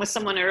speaking with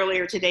someone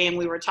earlier today, and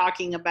we were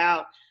talking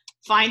about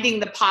finding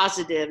the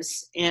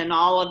positives in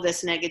all of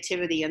this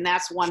negativity. And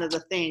that's one of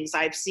the things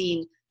I've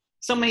seen.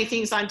 So many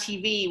things on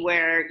TV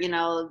where,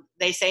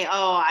 they say,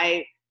 oh,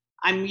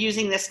 I'm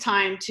using this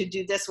time to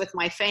do this with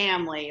my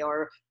family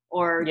or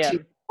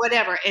to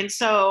whatever. And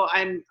so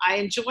I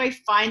enjoy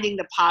finding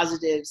the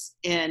positives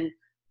in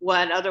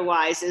what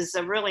otherwise is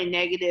a really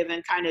negative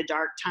and kind of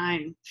dark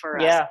time for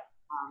us. Yeah.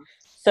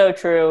 So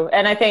true.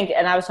 And I think,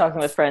 and I was talking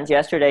with friends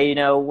yesterday, you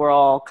know, we're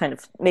all kind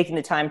of making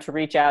the time to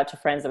reach out to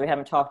friends that we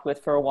haven't talked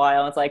with for a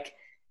while. It's like,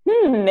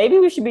 maybe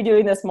we should be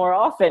doing this more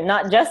often,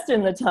 not just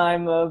in the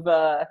time of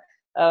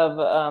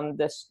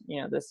this,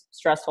 you know, this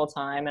stressful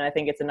time. And I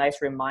think it's a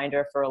nice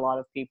reminder for a lot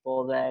of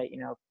people that, you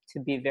know, to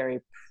be very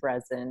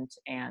present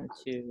and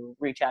to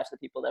reach out to the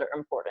people that are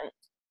important.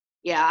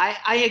 Yeah,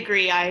 I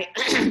agree.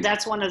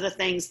 That's one of the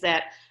things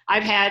that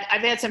I've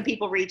had some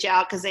people reach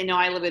out because they know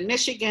I live in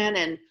Michigan,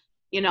 and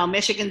you know,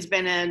 Michigan's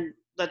been in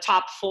the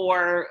top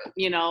 4,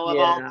 you know, of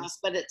all this,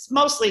 but it's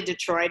mostly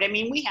Detroit. I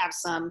mean, we have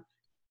some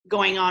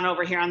going on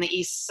over here on the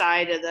east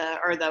side of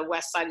the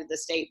west side of the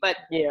state, but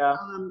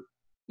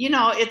you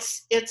know,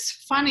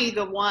 it's funny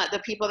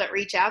the people that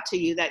reach out to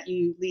you that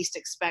you least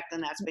expect,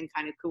 and that's been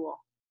kind of cool.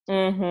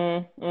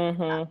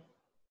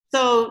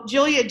 So,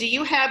 Julia, do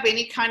you have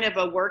any kind of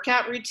a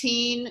workout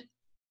routine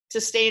to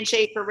stay in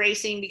shape for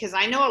racing? Because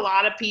I know a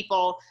lot of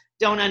people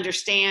don't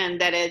understand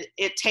that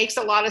it takes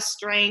a lot of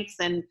strength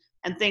and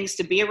things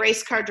to be a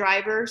race car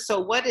driver. So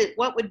what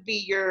would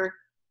be your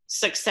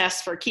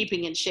success for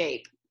keeping in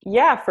shape?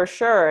 Yeah, for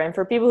sure. And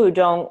for people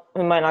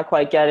who might not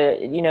quite get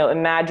it, you know,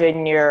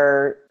 imagine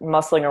you're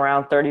muscling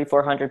around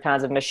 3,400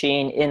 pounds of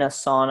machine in a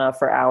sauna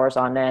for hours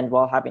on end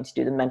while having to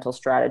do the mental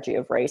strategy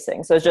of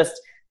racing. So it's just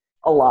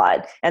a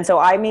lot. And so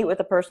I meet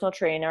with a personal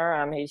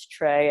trainer. He's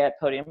Trey at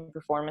Podium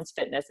Performance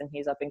Fitness, and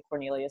he's up in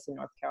Cornelius in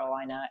North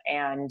Carolina.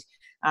 And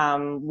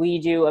we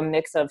do a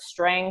mix of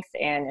strength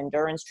and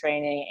endurance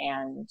training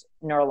and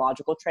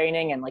neurological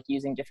training, and like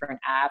using different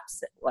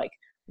apps, like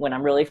when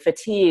I'm really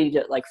fatigued,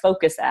 like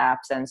focus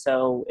apps. And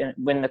so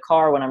in the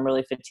car, when I'm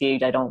really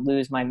fatigued, I don't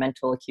lose my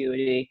mental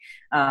acuity.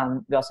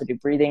 We also do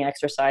breathing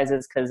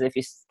exercises, because if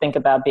you think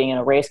about being in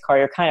a race car,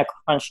 you're kind of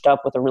crunched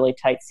up with a really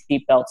tight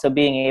seatbelt. So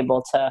being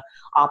able to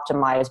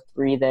optimize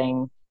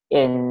breathing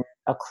in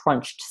a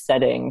crunched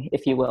setting,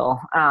 if you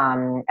will.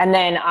 And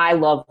then I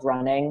love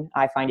running.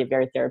 I find it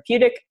very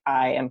therapeutic.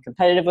 I am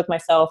competitive with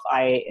myself.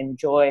 I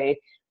enjoy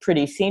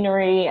pretty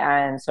scenery.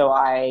 And so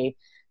I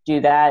do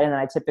that, and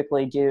I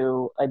typically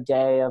do a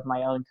day of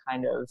my own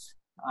kind of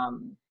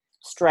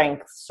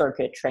strength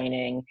circuit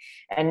training.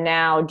 And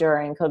now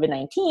during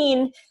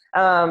COVID-19,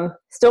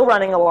 still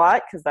running a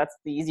lot, because that's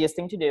the easiest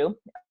thing to do,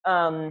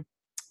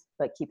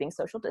 but keeping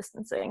social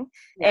distancing.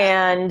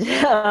 And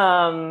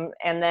then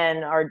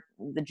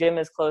the gym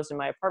is closed in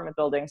my apartment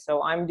building,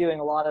 so I'm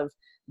doing a lot of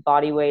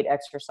body weight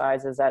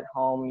exercises at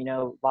home, you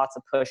know, lots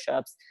of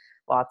push-ups,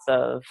 lots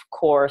of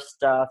core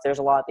stuff. There's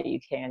a lot that you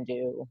can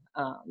do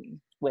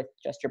with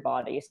just your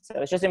body. So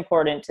it's just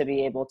important to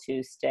be able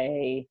to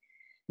stay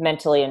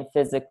mentally and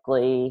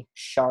physically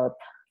sharp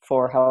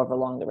for however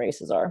long the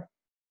races are.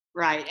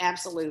 Right,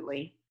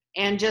 absolutely.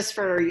 And just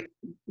for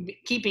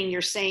keeping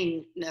your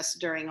saneness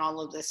during all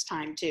of this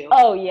time too.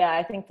 Oh yeah,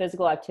 I think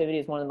physical activity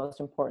is one of the most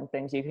important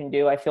things you can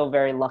do. I feel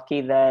very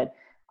lucky that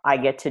I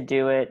get to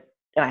do it,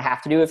 and I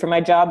have to do it for my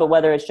job, but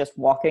whether it's just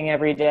walking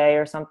every day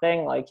or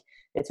something, like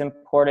it's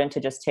important to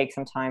just take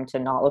some time to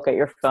not look at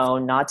your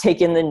phone, not take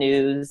in the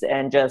news,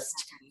 and just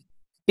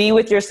be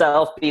with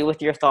yourself, be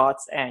with your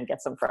thoughts, and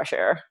get some fresh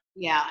air.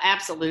 Yeah,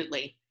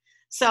 absolutely.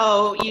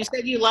 So you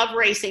said you love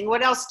racing.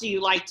 What else do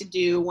you like to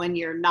do when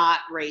you're not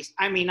racing?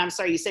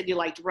 You said you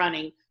liked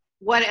running.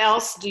 What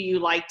else do you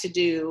like to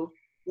do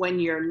when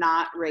you're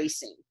not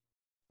racing?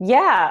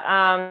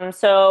 Yeah,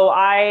 so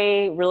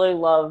I really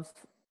love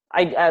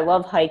I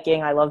love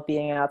hiking. I love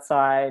being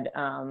outside.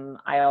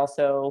 I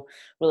also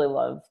really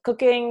love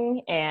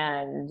cooking,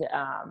 and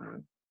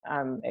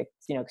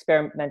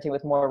experimenting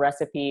with more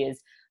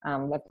recipes.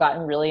 I've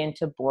gotten really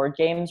into board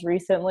games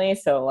recently.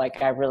 So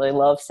like I really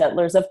love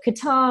Settlers of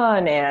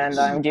Catan, and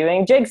I'm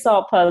doing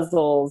jigsaw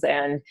puzzles,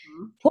 and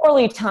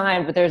poorly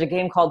timed, but there's a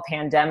game called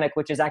Pandemic,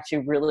 which is actually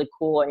really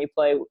cool. And you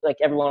play, like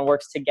everyone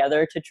works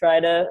together to try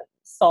to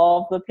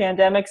solve the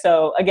pandemic.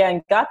 So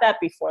again, got that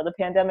before the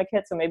pandemic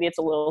hit. So maybe it's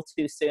a little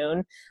too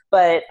soon,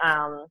 but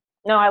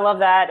no, I love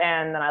that.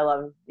 And then I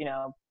love,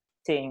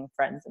 seeing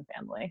friends and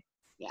family.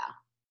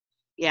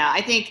 Yeah.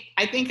 I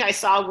think I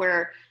saw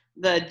where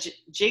the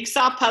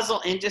jigsaw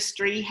puzzle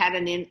industry had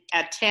a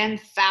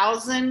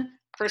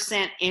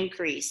 10,000%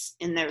 increase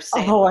in their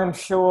sales. Oh, I'm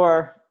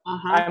sure.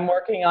 I'm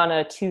working on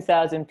a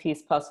 2,000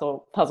 piece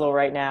puzzle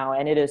right now,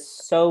 and it is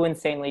so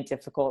insanely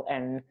difficult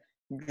and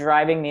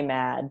driving me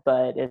mad,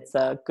 but it's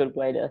a good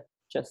way to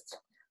just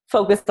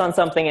focus on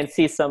something and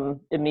see some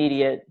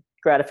immediate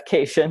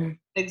gratification.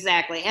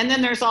 Exactly. And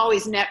then there's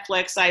always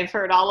Netflix. I've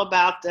heard all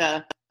about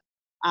the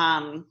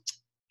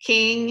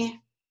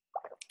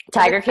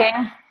Tiger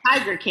King.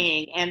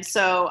 And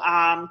so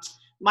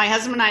my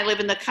husband and I live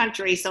in the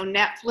country, so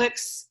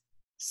Netflix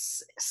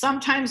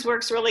sometimes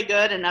works really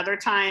good, and other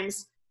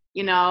times,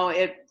 you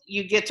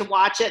get to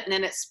watch it and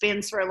then it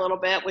spins for a little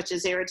bit, which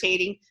is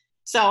irritating.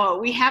 So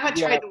we haven't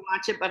tried Yeah. to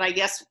watch it, but I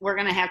guess we're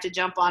going to have to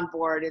jump on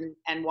board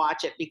and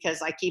watch it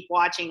because I keep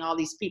watching all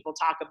these people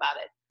talk about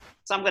it.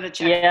 So I'm going to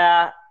check.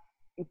 Yeah.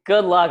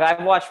 Good luck.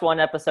 I've watched one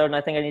episode and I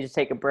think I need to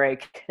take a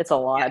break. It's a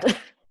lot. Yeah.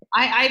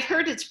 I've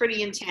heard it's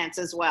pretty intense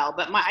as well,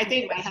 but I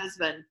think my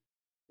husband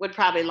would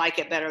probably like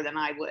it better than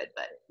I would,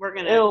 but we're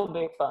going to. It'll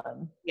be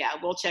fun. Yeah,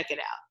 we'll check it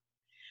out.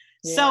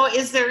 Yeah. So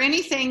is there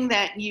anything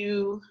that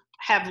you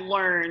have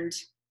learned,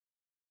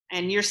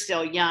 and you're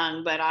still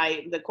young, but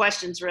the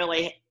question's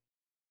really,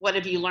 what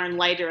have you learned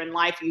later in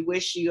life you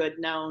wish you had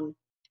known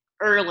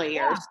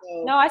earlier? Yeah.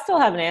 So, No, I still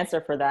have an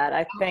answer for that.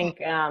 I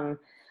think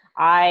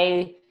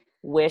I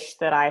wish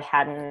that I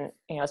hadn't,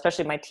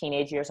 especially my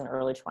teenage years and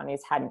early 20s,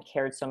 hadn't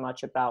cared so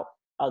much about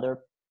other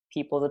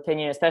people's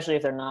opinion, especially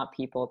if they're not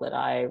people that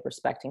I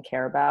respect and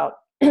care about.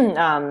 I think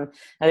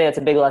that's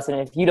a big lesson.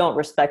 If you don't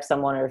respect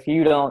someone or if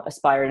you don't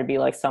aspire to be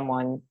like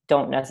someone,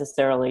 don't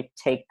necessarily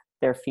take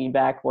their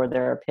feedback or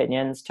their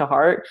opinions to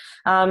heart.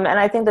 And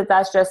I think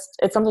that's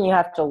it's something you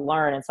have to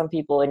learn. And some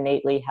people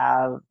innately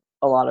have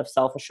a lot of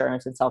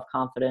self-assurance and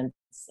self-confidence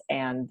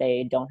and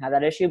they don't have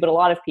that issue, but a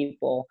lot of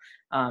people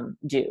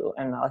do.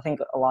 And I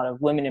think a lot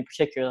of women in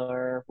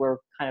particular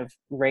were kind of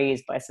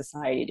raised by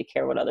society to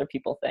care what other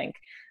people think.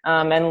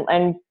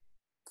 And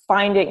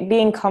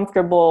being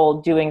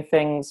comfortable doing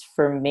things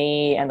for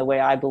me and the way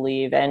I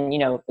believe, and,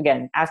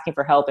 again, asking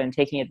for help and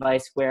taking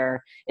advice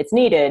where it's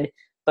needed,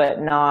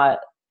 but not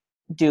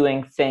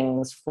doing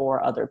things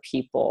for other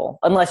people,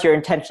 unless you're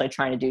intentionally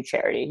trying to do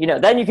charity,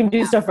 then you can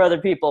do stuff for other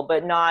people,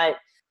 but not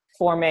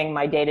forming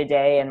my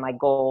day-to-day and my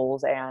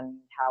goals and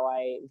how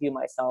I view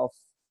myself,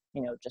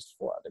 just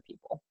for other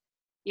people.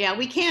 Yeah,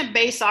 we can't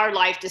base our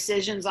life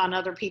decisions on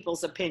other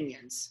people's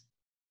opinions.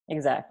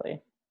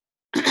 Exactly.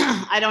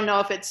 I don't know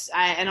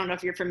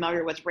if you're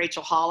familiar with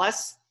Rachel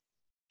Hollis,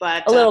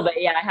 but a little bit.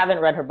 Yeah. I haven't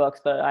read her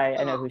books, but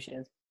I know who she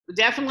is.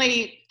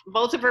 Definitely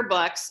both of her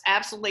books,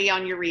 absolutely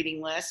on your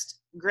reading list.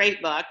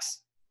 Great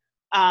books.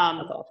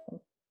 That's awesome.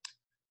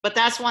 But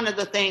that's one of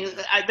the things,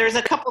 there's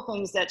a couple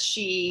things that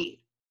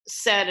she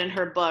said in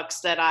her books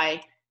that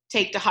I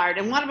take to heart.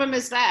 And one of them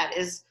is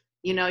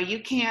you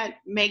can't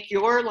make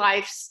your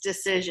life's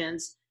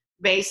decisions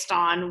based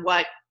on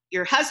what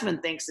your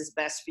husband thinks is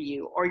best for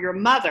you or your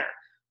mother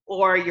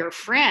or your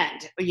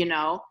friend.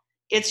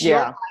 It's your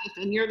life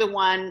and you're the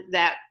one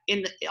that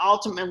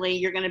ultimately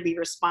you're going to be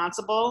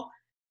responsible,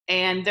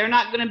 and they're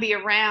not going to be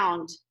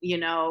around,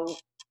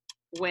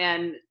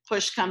 when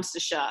push comes to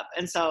shove.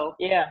 And so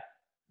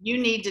you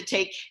need to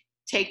take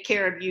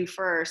care of you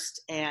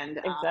first. And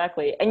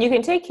exactly. And you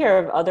can take care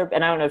of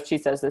and I don't know if she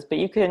says this, but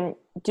you can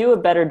do a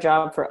better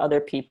job for other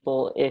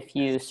people if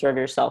you serve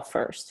yourself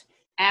first.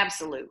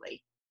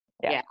 Absolutely.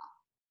 Yeah.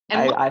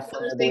 And I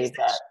fully believe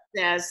that.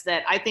 Says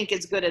that I think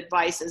it's good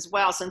advice as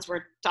well. Since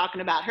we're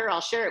talking about her,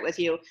 I'll share it with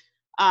you.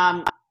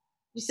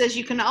 She says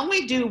you can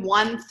only do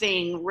one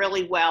thing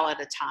really well at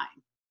a time.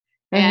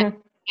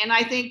 And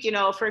I think,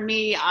 for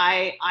me,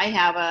 I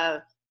have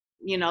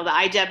the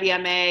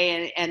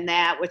IWMA and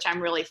that, which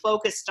I'm really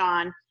focused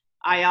on.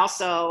 I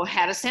also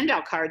had a send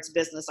out cards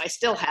business. I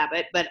still have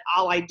it, but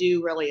all I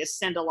do really is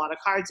send a lot of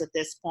cards at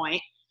this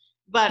point.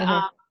 But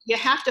you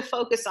have to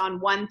focus on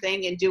one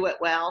thing and do it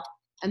well,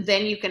 and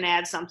then you can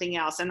add something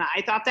else. And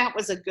I thought that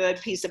was a good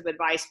piece of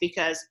advice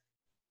because,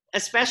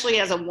 especially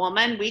as a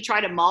woman, we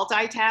try to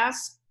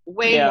multitask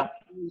way more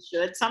than we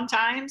should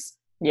sometimes.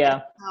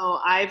 Yeah. So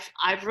I've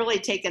really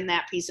taken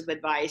that piece of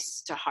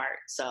advice to heart.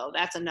 So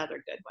that's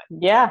another good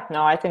one. Yeah.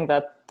 No, I think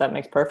that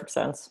makes perfect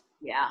sense.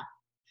 Yeah.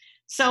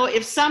 So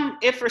if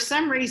for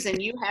some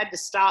reason you had to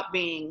stop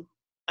being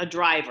a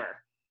driver,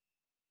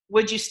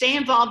 would you stay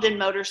involved in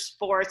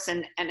motorsports,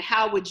 and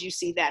how would you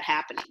see that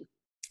happening?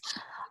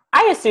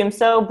 I assume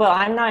so, but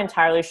I'm not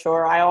entirely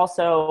sure. I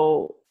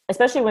also,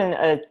 especially when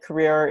a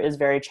career is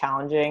very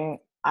challenging,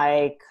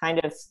 I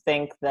kind of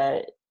think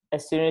that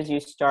as soon as you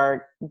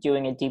start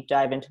doing a deep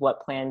dive into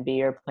what plan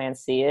B or plan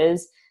C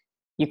is,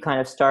 you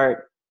kind of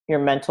your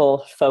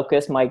mental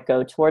focus might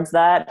go towards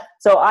that.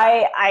 So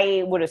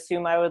I would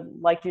assume I would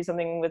like to do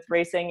something with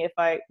racing if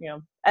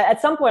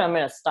at some point I'm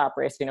going to stop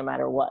racing no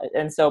matter what.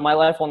 And so my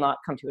life will not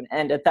come to an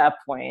end at that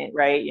point,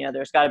 right?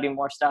 There's got to be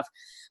more stuff.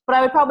 But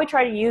I would probably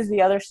try to use the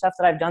other stuff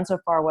that I've done so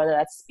far, whether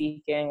that's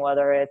speaking,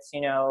 whether it's,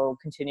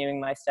 continuing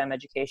my STEM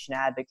education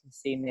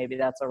advocacy, maybe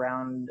that's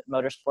around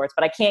motorsports.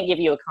 But I can't give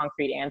you a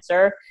concrete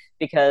answer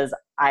because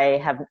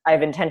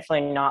I've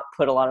intentionally not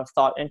put a lot of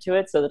thought into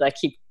it so that I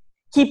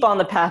keep on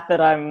the path that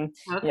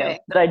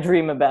that I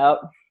dream about.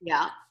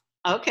 Yeah.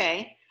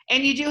 Okay.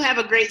 And you do have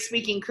a great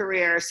speaking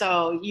career,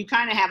 so you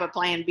kind of have a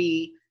plan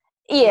B.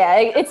 Yeah,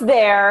 it's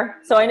there.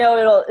 So I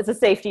know it's a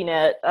safety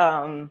net, but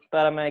I'm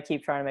going to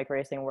keep trying to make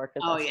racing work.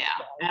 Oh yeah,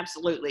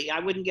 absolutely. I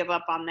wouldn't give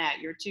up on that.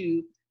 You're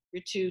too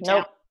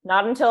Nope,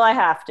 not until I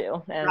have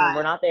to. And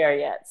we're not there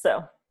yet.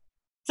 So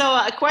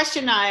a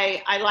question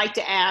I like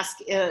to ask,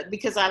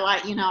 because I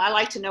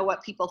like to know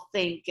what people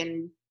think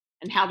and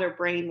how their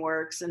brain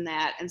works and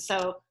that. And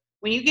so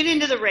when you get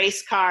into the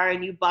race car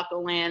and you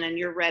buckle in and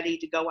you're ready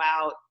to go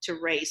out to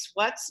race,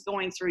 what's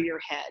going through your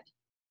head?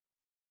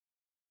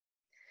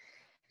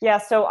 Yeah,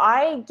 so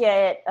I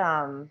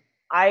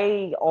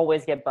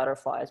always get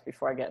butterflies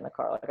before I get in the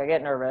car. Like I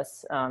get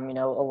nervous. A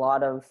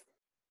lot of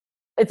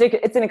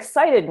it's an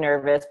excited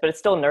nervous, but it's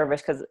still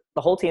nervous because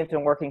the whole team's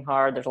been working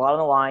hard. There's a lot on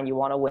the line. You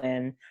want to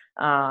win.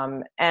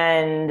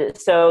 And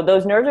so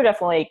those nerves are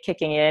definitely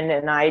kicking in,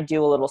 and I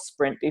do a little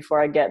sprint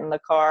before I get in the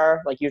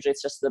car. Like usually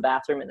it's just to the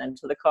bathroom and then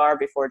to the car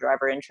before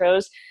driver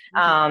intros.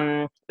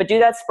 But do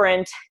that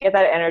sprint, get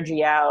that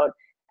energy out.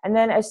 And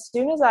then as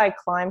soon as I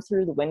climb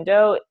through the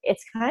window,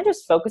 it's kind of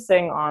just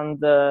focusing on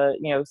the,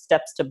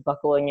 steps to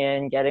buckling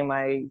in, getting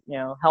my,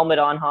 helmet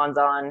on, Hans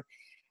on.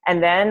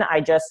 And then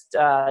I just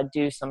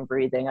do some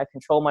breathing. I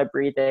control my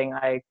breathing.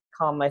 I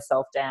calm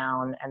myself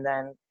down. And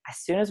then as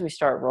soon as we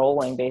start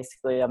rolling,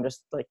 basically, I'm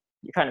just like,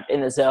 you're kind of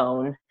in the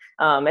zone.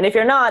 And if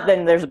you're not,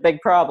 then there's a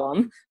big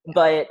problem.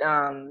 But,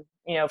 for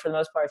the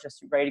most part, it's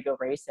just ready to go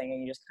racing.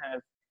 And you just kind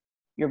of,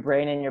 your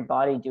brain and your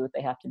body do what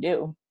they have to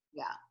do.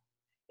 Yeah.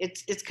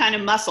 It's kind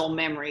of muscle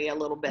memory a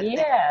little bit.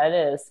 Yeah, it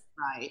is.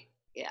 Right.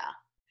 Yeah.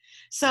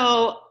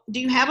 So do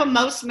you have a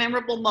most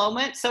memorable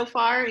moment so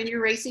far in your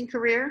racing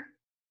career?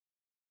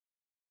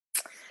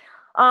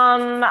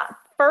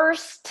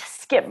 First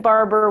Skip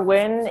Barber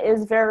win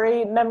is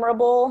very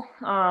memorable.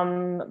 I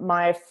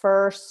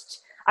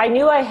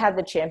knew I had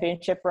the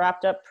championship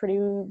wrapped up pretty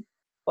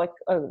like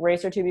a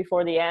race or two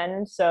before the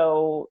end.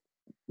 So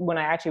when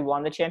I actually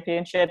won the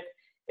championship,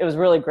 it was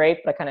really great,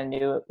 but I kind of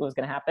knew it was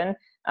going to happen.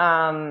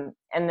 And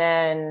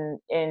then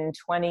in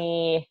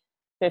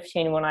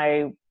 2015, when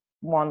I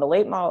won the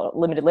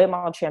limited late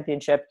model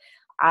championship,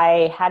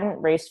 I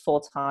hadn't raced full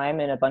time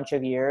in a bunch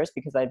of years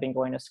because I'd been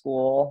going to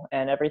school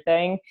and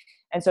everything.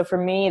 And so for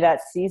me,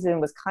 that season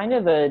was kind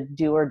of a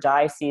do or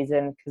die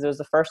season because it was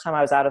the first time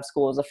I was out of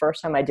school. It was the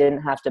first time I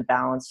didn't have to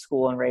balance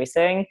school and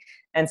racing.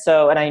 And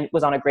I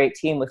was on a great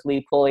team with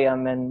Lee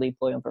Pulliam and Lee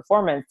Pulliam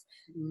Performance.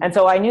 Mm-hmm. And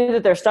so I knew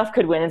that their stuff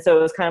could win. And so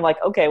it was kind of like,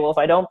 okay, well, if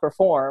I don't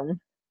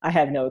perform, I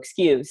have no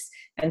excuse.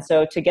 And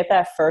so to get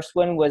that first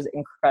win was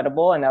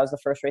incredible. And that was the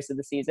first race of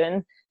the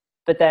season.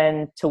 But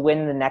then to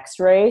win the next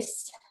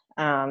race,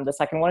 the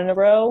second one in a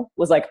row,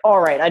 was like, all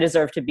right, I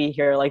deserve to be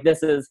here. Like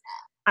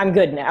I'm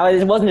good now.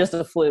 It wasn't just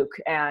a fluke.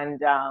 And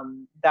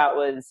that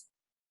was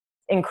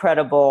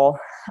incredible.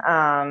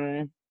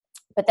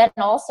 But then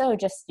also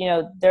just,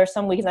 there are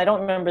some weekends, I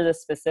don't remember the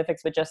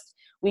specifics, but just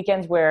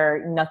weekends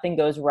where nothing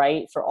goes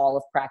right for all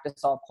of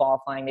practice, all of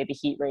qualifying, maybe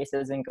heat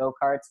races and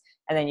go-karts,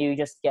 and then you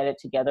just get it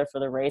together for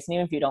the race. And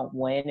even if you don't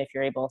win, if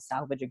you're able to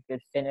salvage a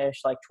good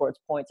finish, like towards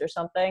points or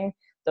something,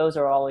 those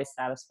are always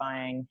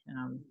satisfying.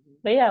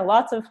 But yeah,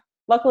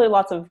 luckily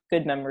lots of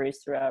good memories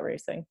throughout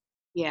racing.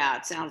 Yeah,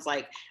 it sounds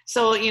like.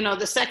 So,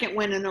 the second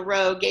win in a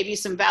row gave you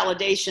some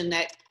validation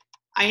that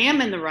I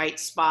am in the right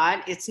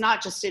spot. It's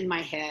not just in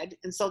my head.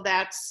 And so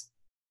that's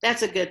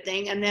a good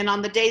thing. And then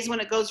on the days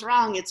when it goes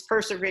wrong, it's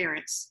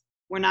perseverance.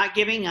 We're not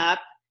giving up.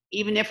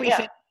 Even if we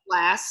finish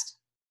last,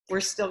 we're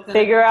still going to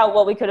figure out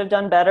what we could have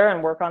done better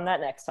and work on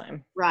that next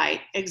time. Right.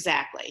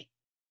 Exactly.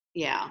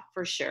 Yeah,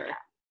 for sure.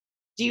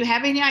 Do you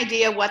have any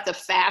idea what the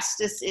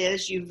fastest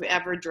is you've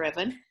ever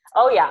driven?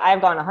 Oh, yeah.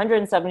 I've gone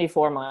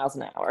 174 miles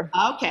an hour.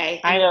 Okay.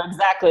 I know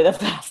exactly the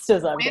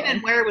fastest I've gone.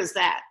 And where was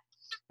that?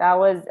 That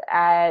was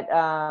at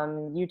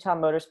Utah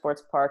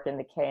Motorsports Park in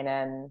the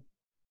K&N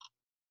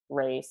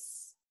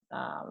race.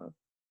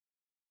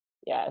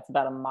 It's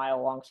about a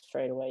mile long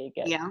straightaway.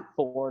 You get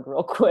bored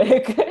real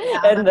quick.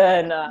 And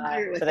then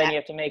you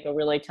have to make a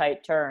really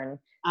tight turn.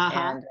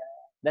 And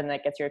then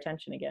that gets your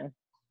attention again.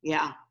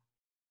 Yeah,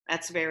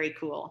 that's very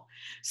cool.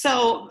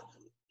 So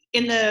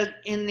in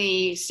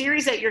the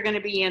series that you're going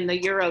to be in,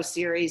 the Euro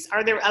series,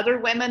 are there other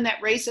women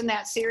that race in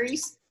that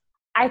series?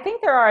 I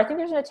think there are. I think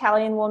there's an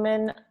Italian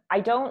woman. I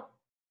don't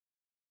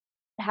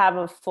have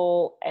a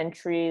full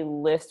entry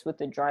list with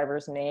the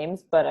drivers'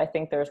 names, but I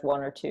think there's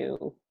one or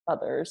two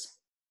others.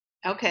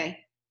 Okay.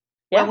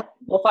 Yeah, well,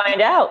 we'll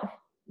find out.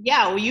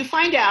 Yeah, well, you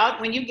find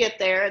out when you get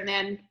there, and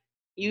then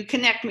you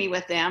connect me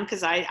with them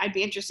because I'd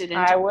be interested in.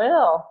 I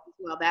will.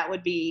 Well, that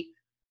would be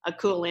a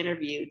cool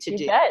interview to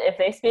do. You bet. If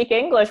they speak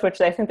English, which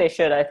I think they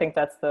should. I think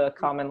that's the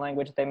common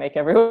language that they make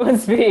everyone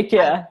speak.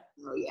 Yeah.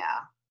 Oh,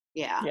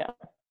 yeah. Yeah.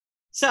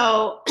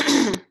 So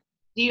do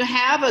you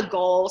have a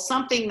goal,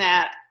 something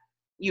that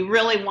you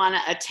really want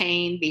to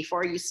attain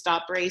before you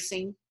stop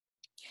racing?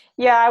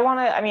 Yeah,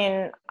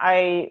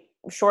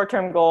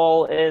 short-term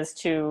goal is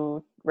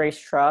to race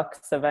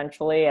trucks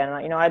eventually.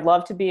 And, I'd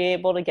love to be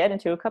able to get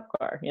into a cup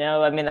car,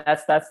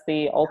 that's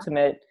the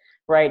ultimate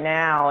right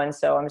now. And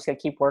so I'm just going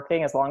to keep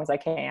working as long as I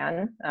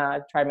can,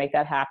 try to make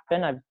that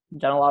happen. I've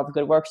done a lot of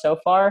good work so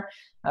far.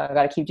 I've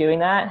got to keep doing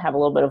that, have a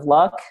little bit of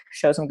luck,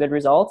 show some good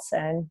results,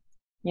 and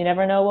you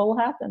never know what will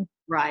happen.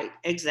 Right.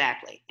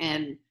 Exactly.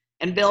 And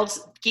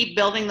keep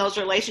building those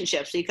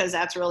relationships because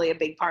that's really a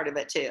big part of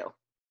it too.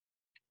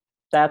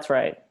 That's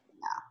right.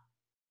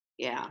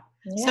 Yeah.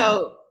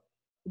 So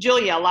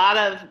Julia, a lot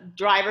of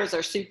drivers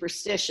are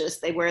superstitious.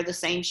 They wear the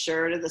same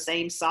shirt or the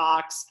same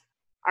socks.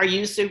 Are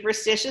you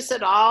superstitious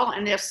at all?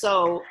 And if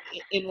so,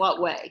 in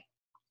what way?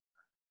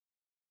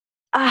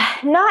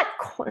 Not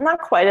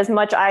quite as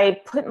much.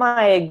 I put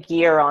my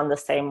gear on the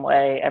same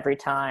way every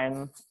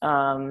time.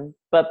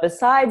 But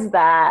besides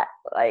that,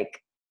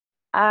 like,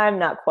 I'm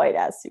not quite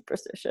as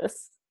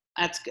superstitious.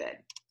 That's good.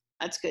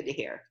 That's good to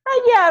hear.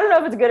 Yeah, I don't know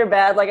if it's good or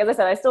bad. Like, as I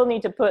said, I still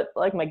need to put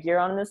like my gear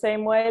on in the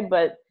same way,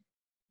 but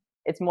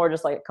it's more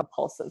just like a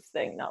compulsive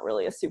thing, not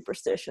really a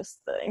superstitious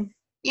thing.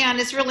 Yeah, and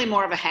it's really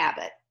more of a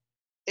habit.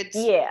 It's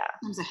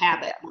a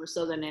habit more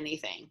so than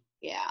anything.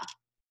 Yeah.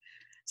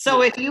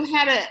 So if you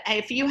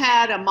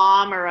had a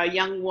mom or a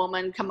young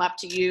woman come up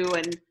to you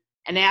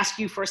and ask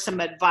you for some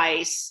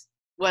advice,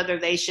 whether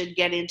they should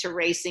get into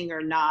racing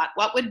or not,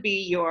 what would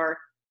be your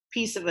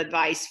piece of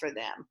advice for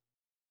them?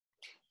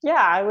 Yeah,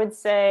 I would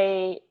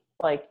say,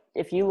 like,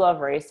 if you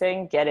love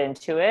racing, get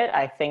into it.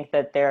 I think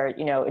that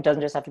it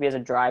doesn't just have to be as a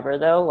driver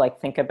though.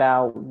 Like, think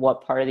about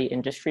what part of the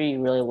industry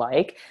you really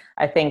like.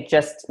 I think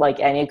just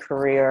like any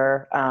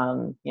career,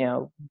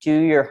 do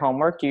your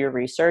homework, do your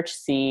research,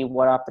 see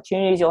what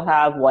opportunities you'll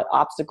have, what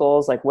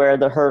obstacles, like where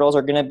the hurdles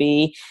are going to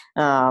be.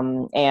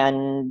 And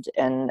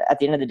at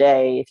the end of the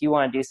day, if you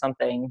want to do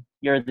something,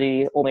 you're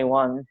the only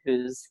one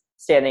who's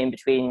standing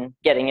between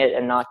getting it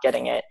and not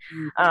getting it,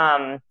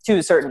 to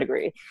a certain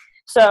degree.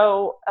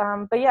 So,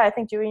 but yeah, I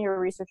think doing your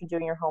research and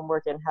doing your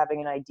homework and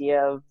having an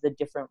idea of the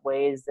different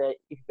ways that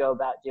you could go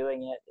about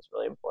doing it is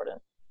really important.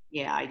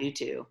 Yeah, I do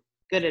too.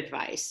 Good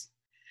advice.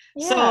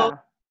 Yeah. So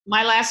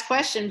my last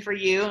question for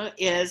you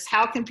is,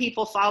 how can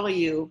people follow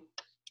you?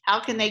 How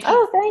can they?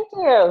 Oh, thank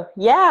you.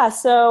 Yeah.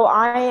 So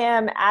I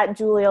am at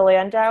Julia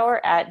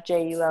Landauer, at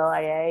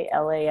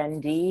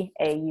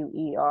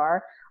JuliaLandauer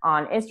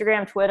on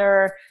Instagram,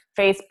 Twitter,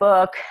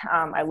 Facebook.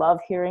 I love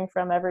hearing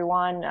from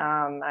everyone.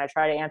 I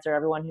try to answer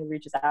everyone who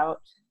reaches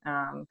out,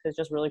 because it's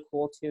just really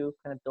cool to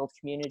kind of build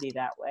community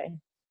that way.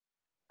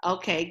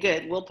 Okay,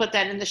 good. We'll put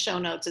that in the show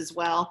notes as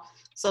well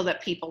so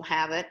that people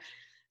have it.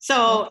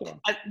 So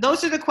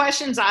those are the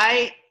questions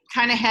I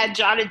kind of had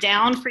jotted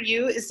down for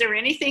you. Is there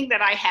anything that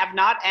I have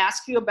not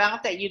asked you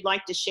about that you'd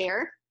like to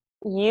share?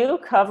 You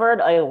covered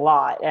a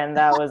lot, and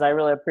I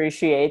really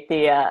appreciate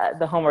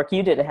the homework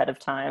you did ahead of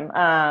time.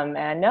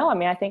 And no, I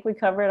mean, I think we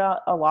covered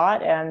a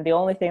lot, and the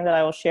only thing that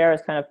I will share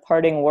as kind of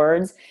parting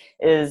words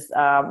is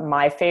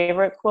my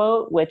favorite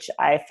quote, which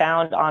I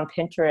found on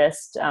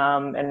Pinterest,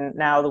 and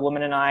now the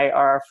woman and I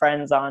are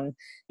friends on,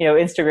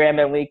 Instagram,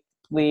 and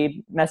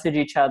we message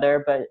each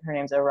other, but her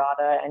name's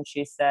Arata, and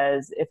she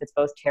says, if it's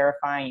both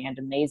terrifying and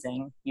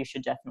amazing, you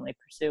should definitely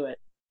pursue it.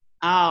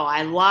 Oh,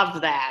 I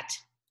love that.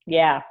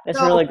 Yeah,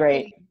 it's really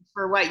great.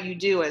 For what you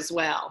do as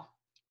well.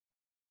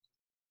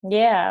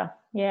 Yeah.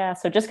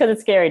 So just because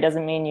it's scary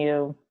doesn't mean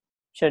you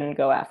shouldn't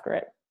go after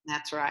it.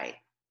 That's right.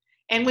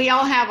 And we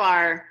all have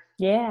our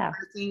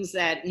things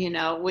that,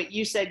 what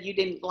you said, you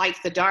didn't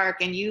like the dark,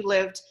 and you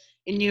lived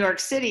in New York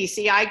City.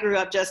 See, I grew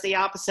up just the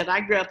opposite.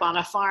 I grew up on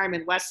a farm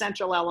in West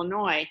Central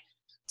Illinois.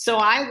 So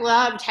I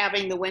loved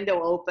having the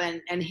window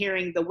open and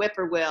hearing the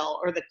whippoorwill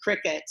or the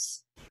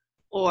crickets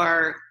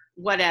or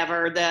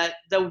whatever, the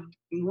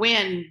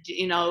wind,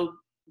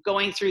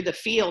 going through the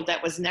field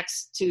that was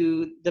next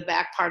to the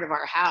back part of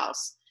our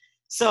house.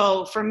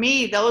 So for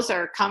me, those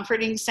are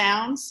comforting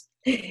sounds.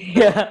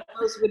 Yeah.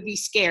 Those would be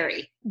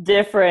scary.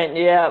 Different.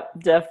 Yeah,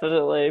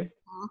 definitely.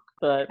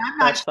 But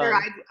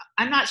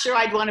I'm not sure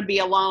I'd want to be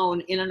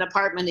alone in an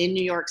apartment in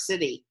New York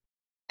City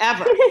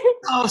ever.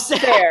 Oh,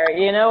 fair.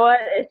 You know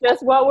what? It's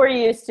just what we're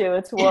used to.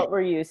 It's what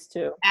we're used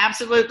to.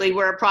 Absolutely.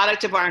 We're a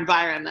product of our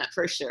environment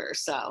for sure.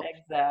 So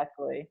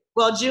exactly.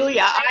 Well,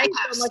 Julia, thank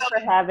you so much for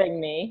having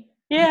me.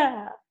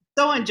 Yeah.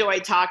 So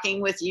enjoyed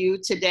talking with you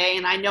today,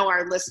 and I know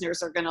our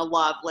listeners are going to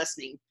love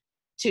listening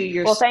to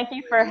your Well, thank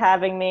you for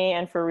having me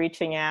and for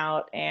reaching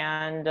out,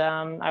 and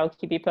I will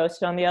keep you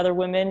posted on the other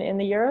women in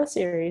the Euro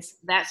Series.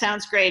 That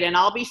sounds great, and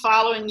I'll be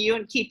following you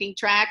and keeping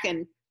track,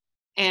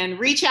 and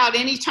reach out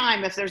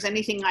anytime if there's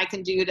anything I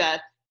can do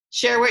to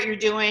share what you're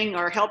doing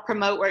or help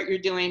promote what you're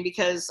doing,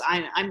 because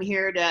I'm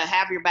here to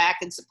have your back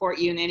and support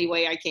you in any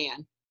way I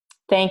can.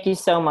 Thank you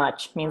so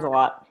much. Means a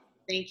lot.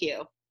 Thank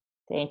you.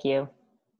 Thank you.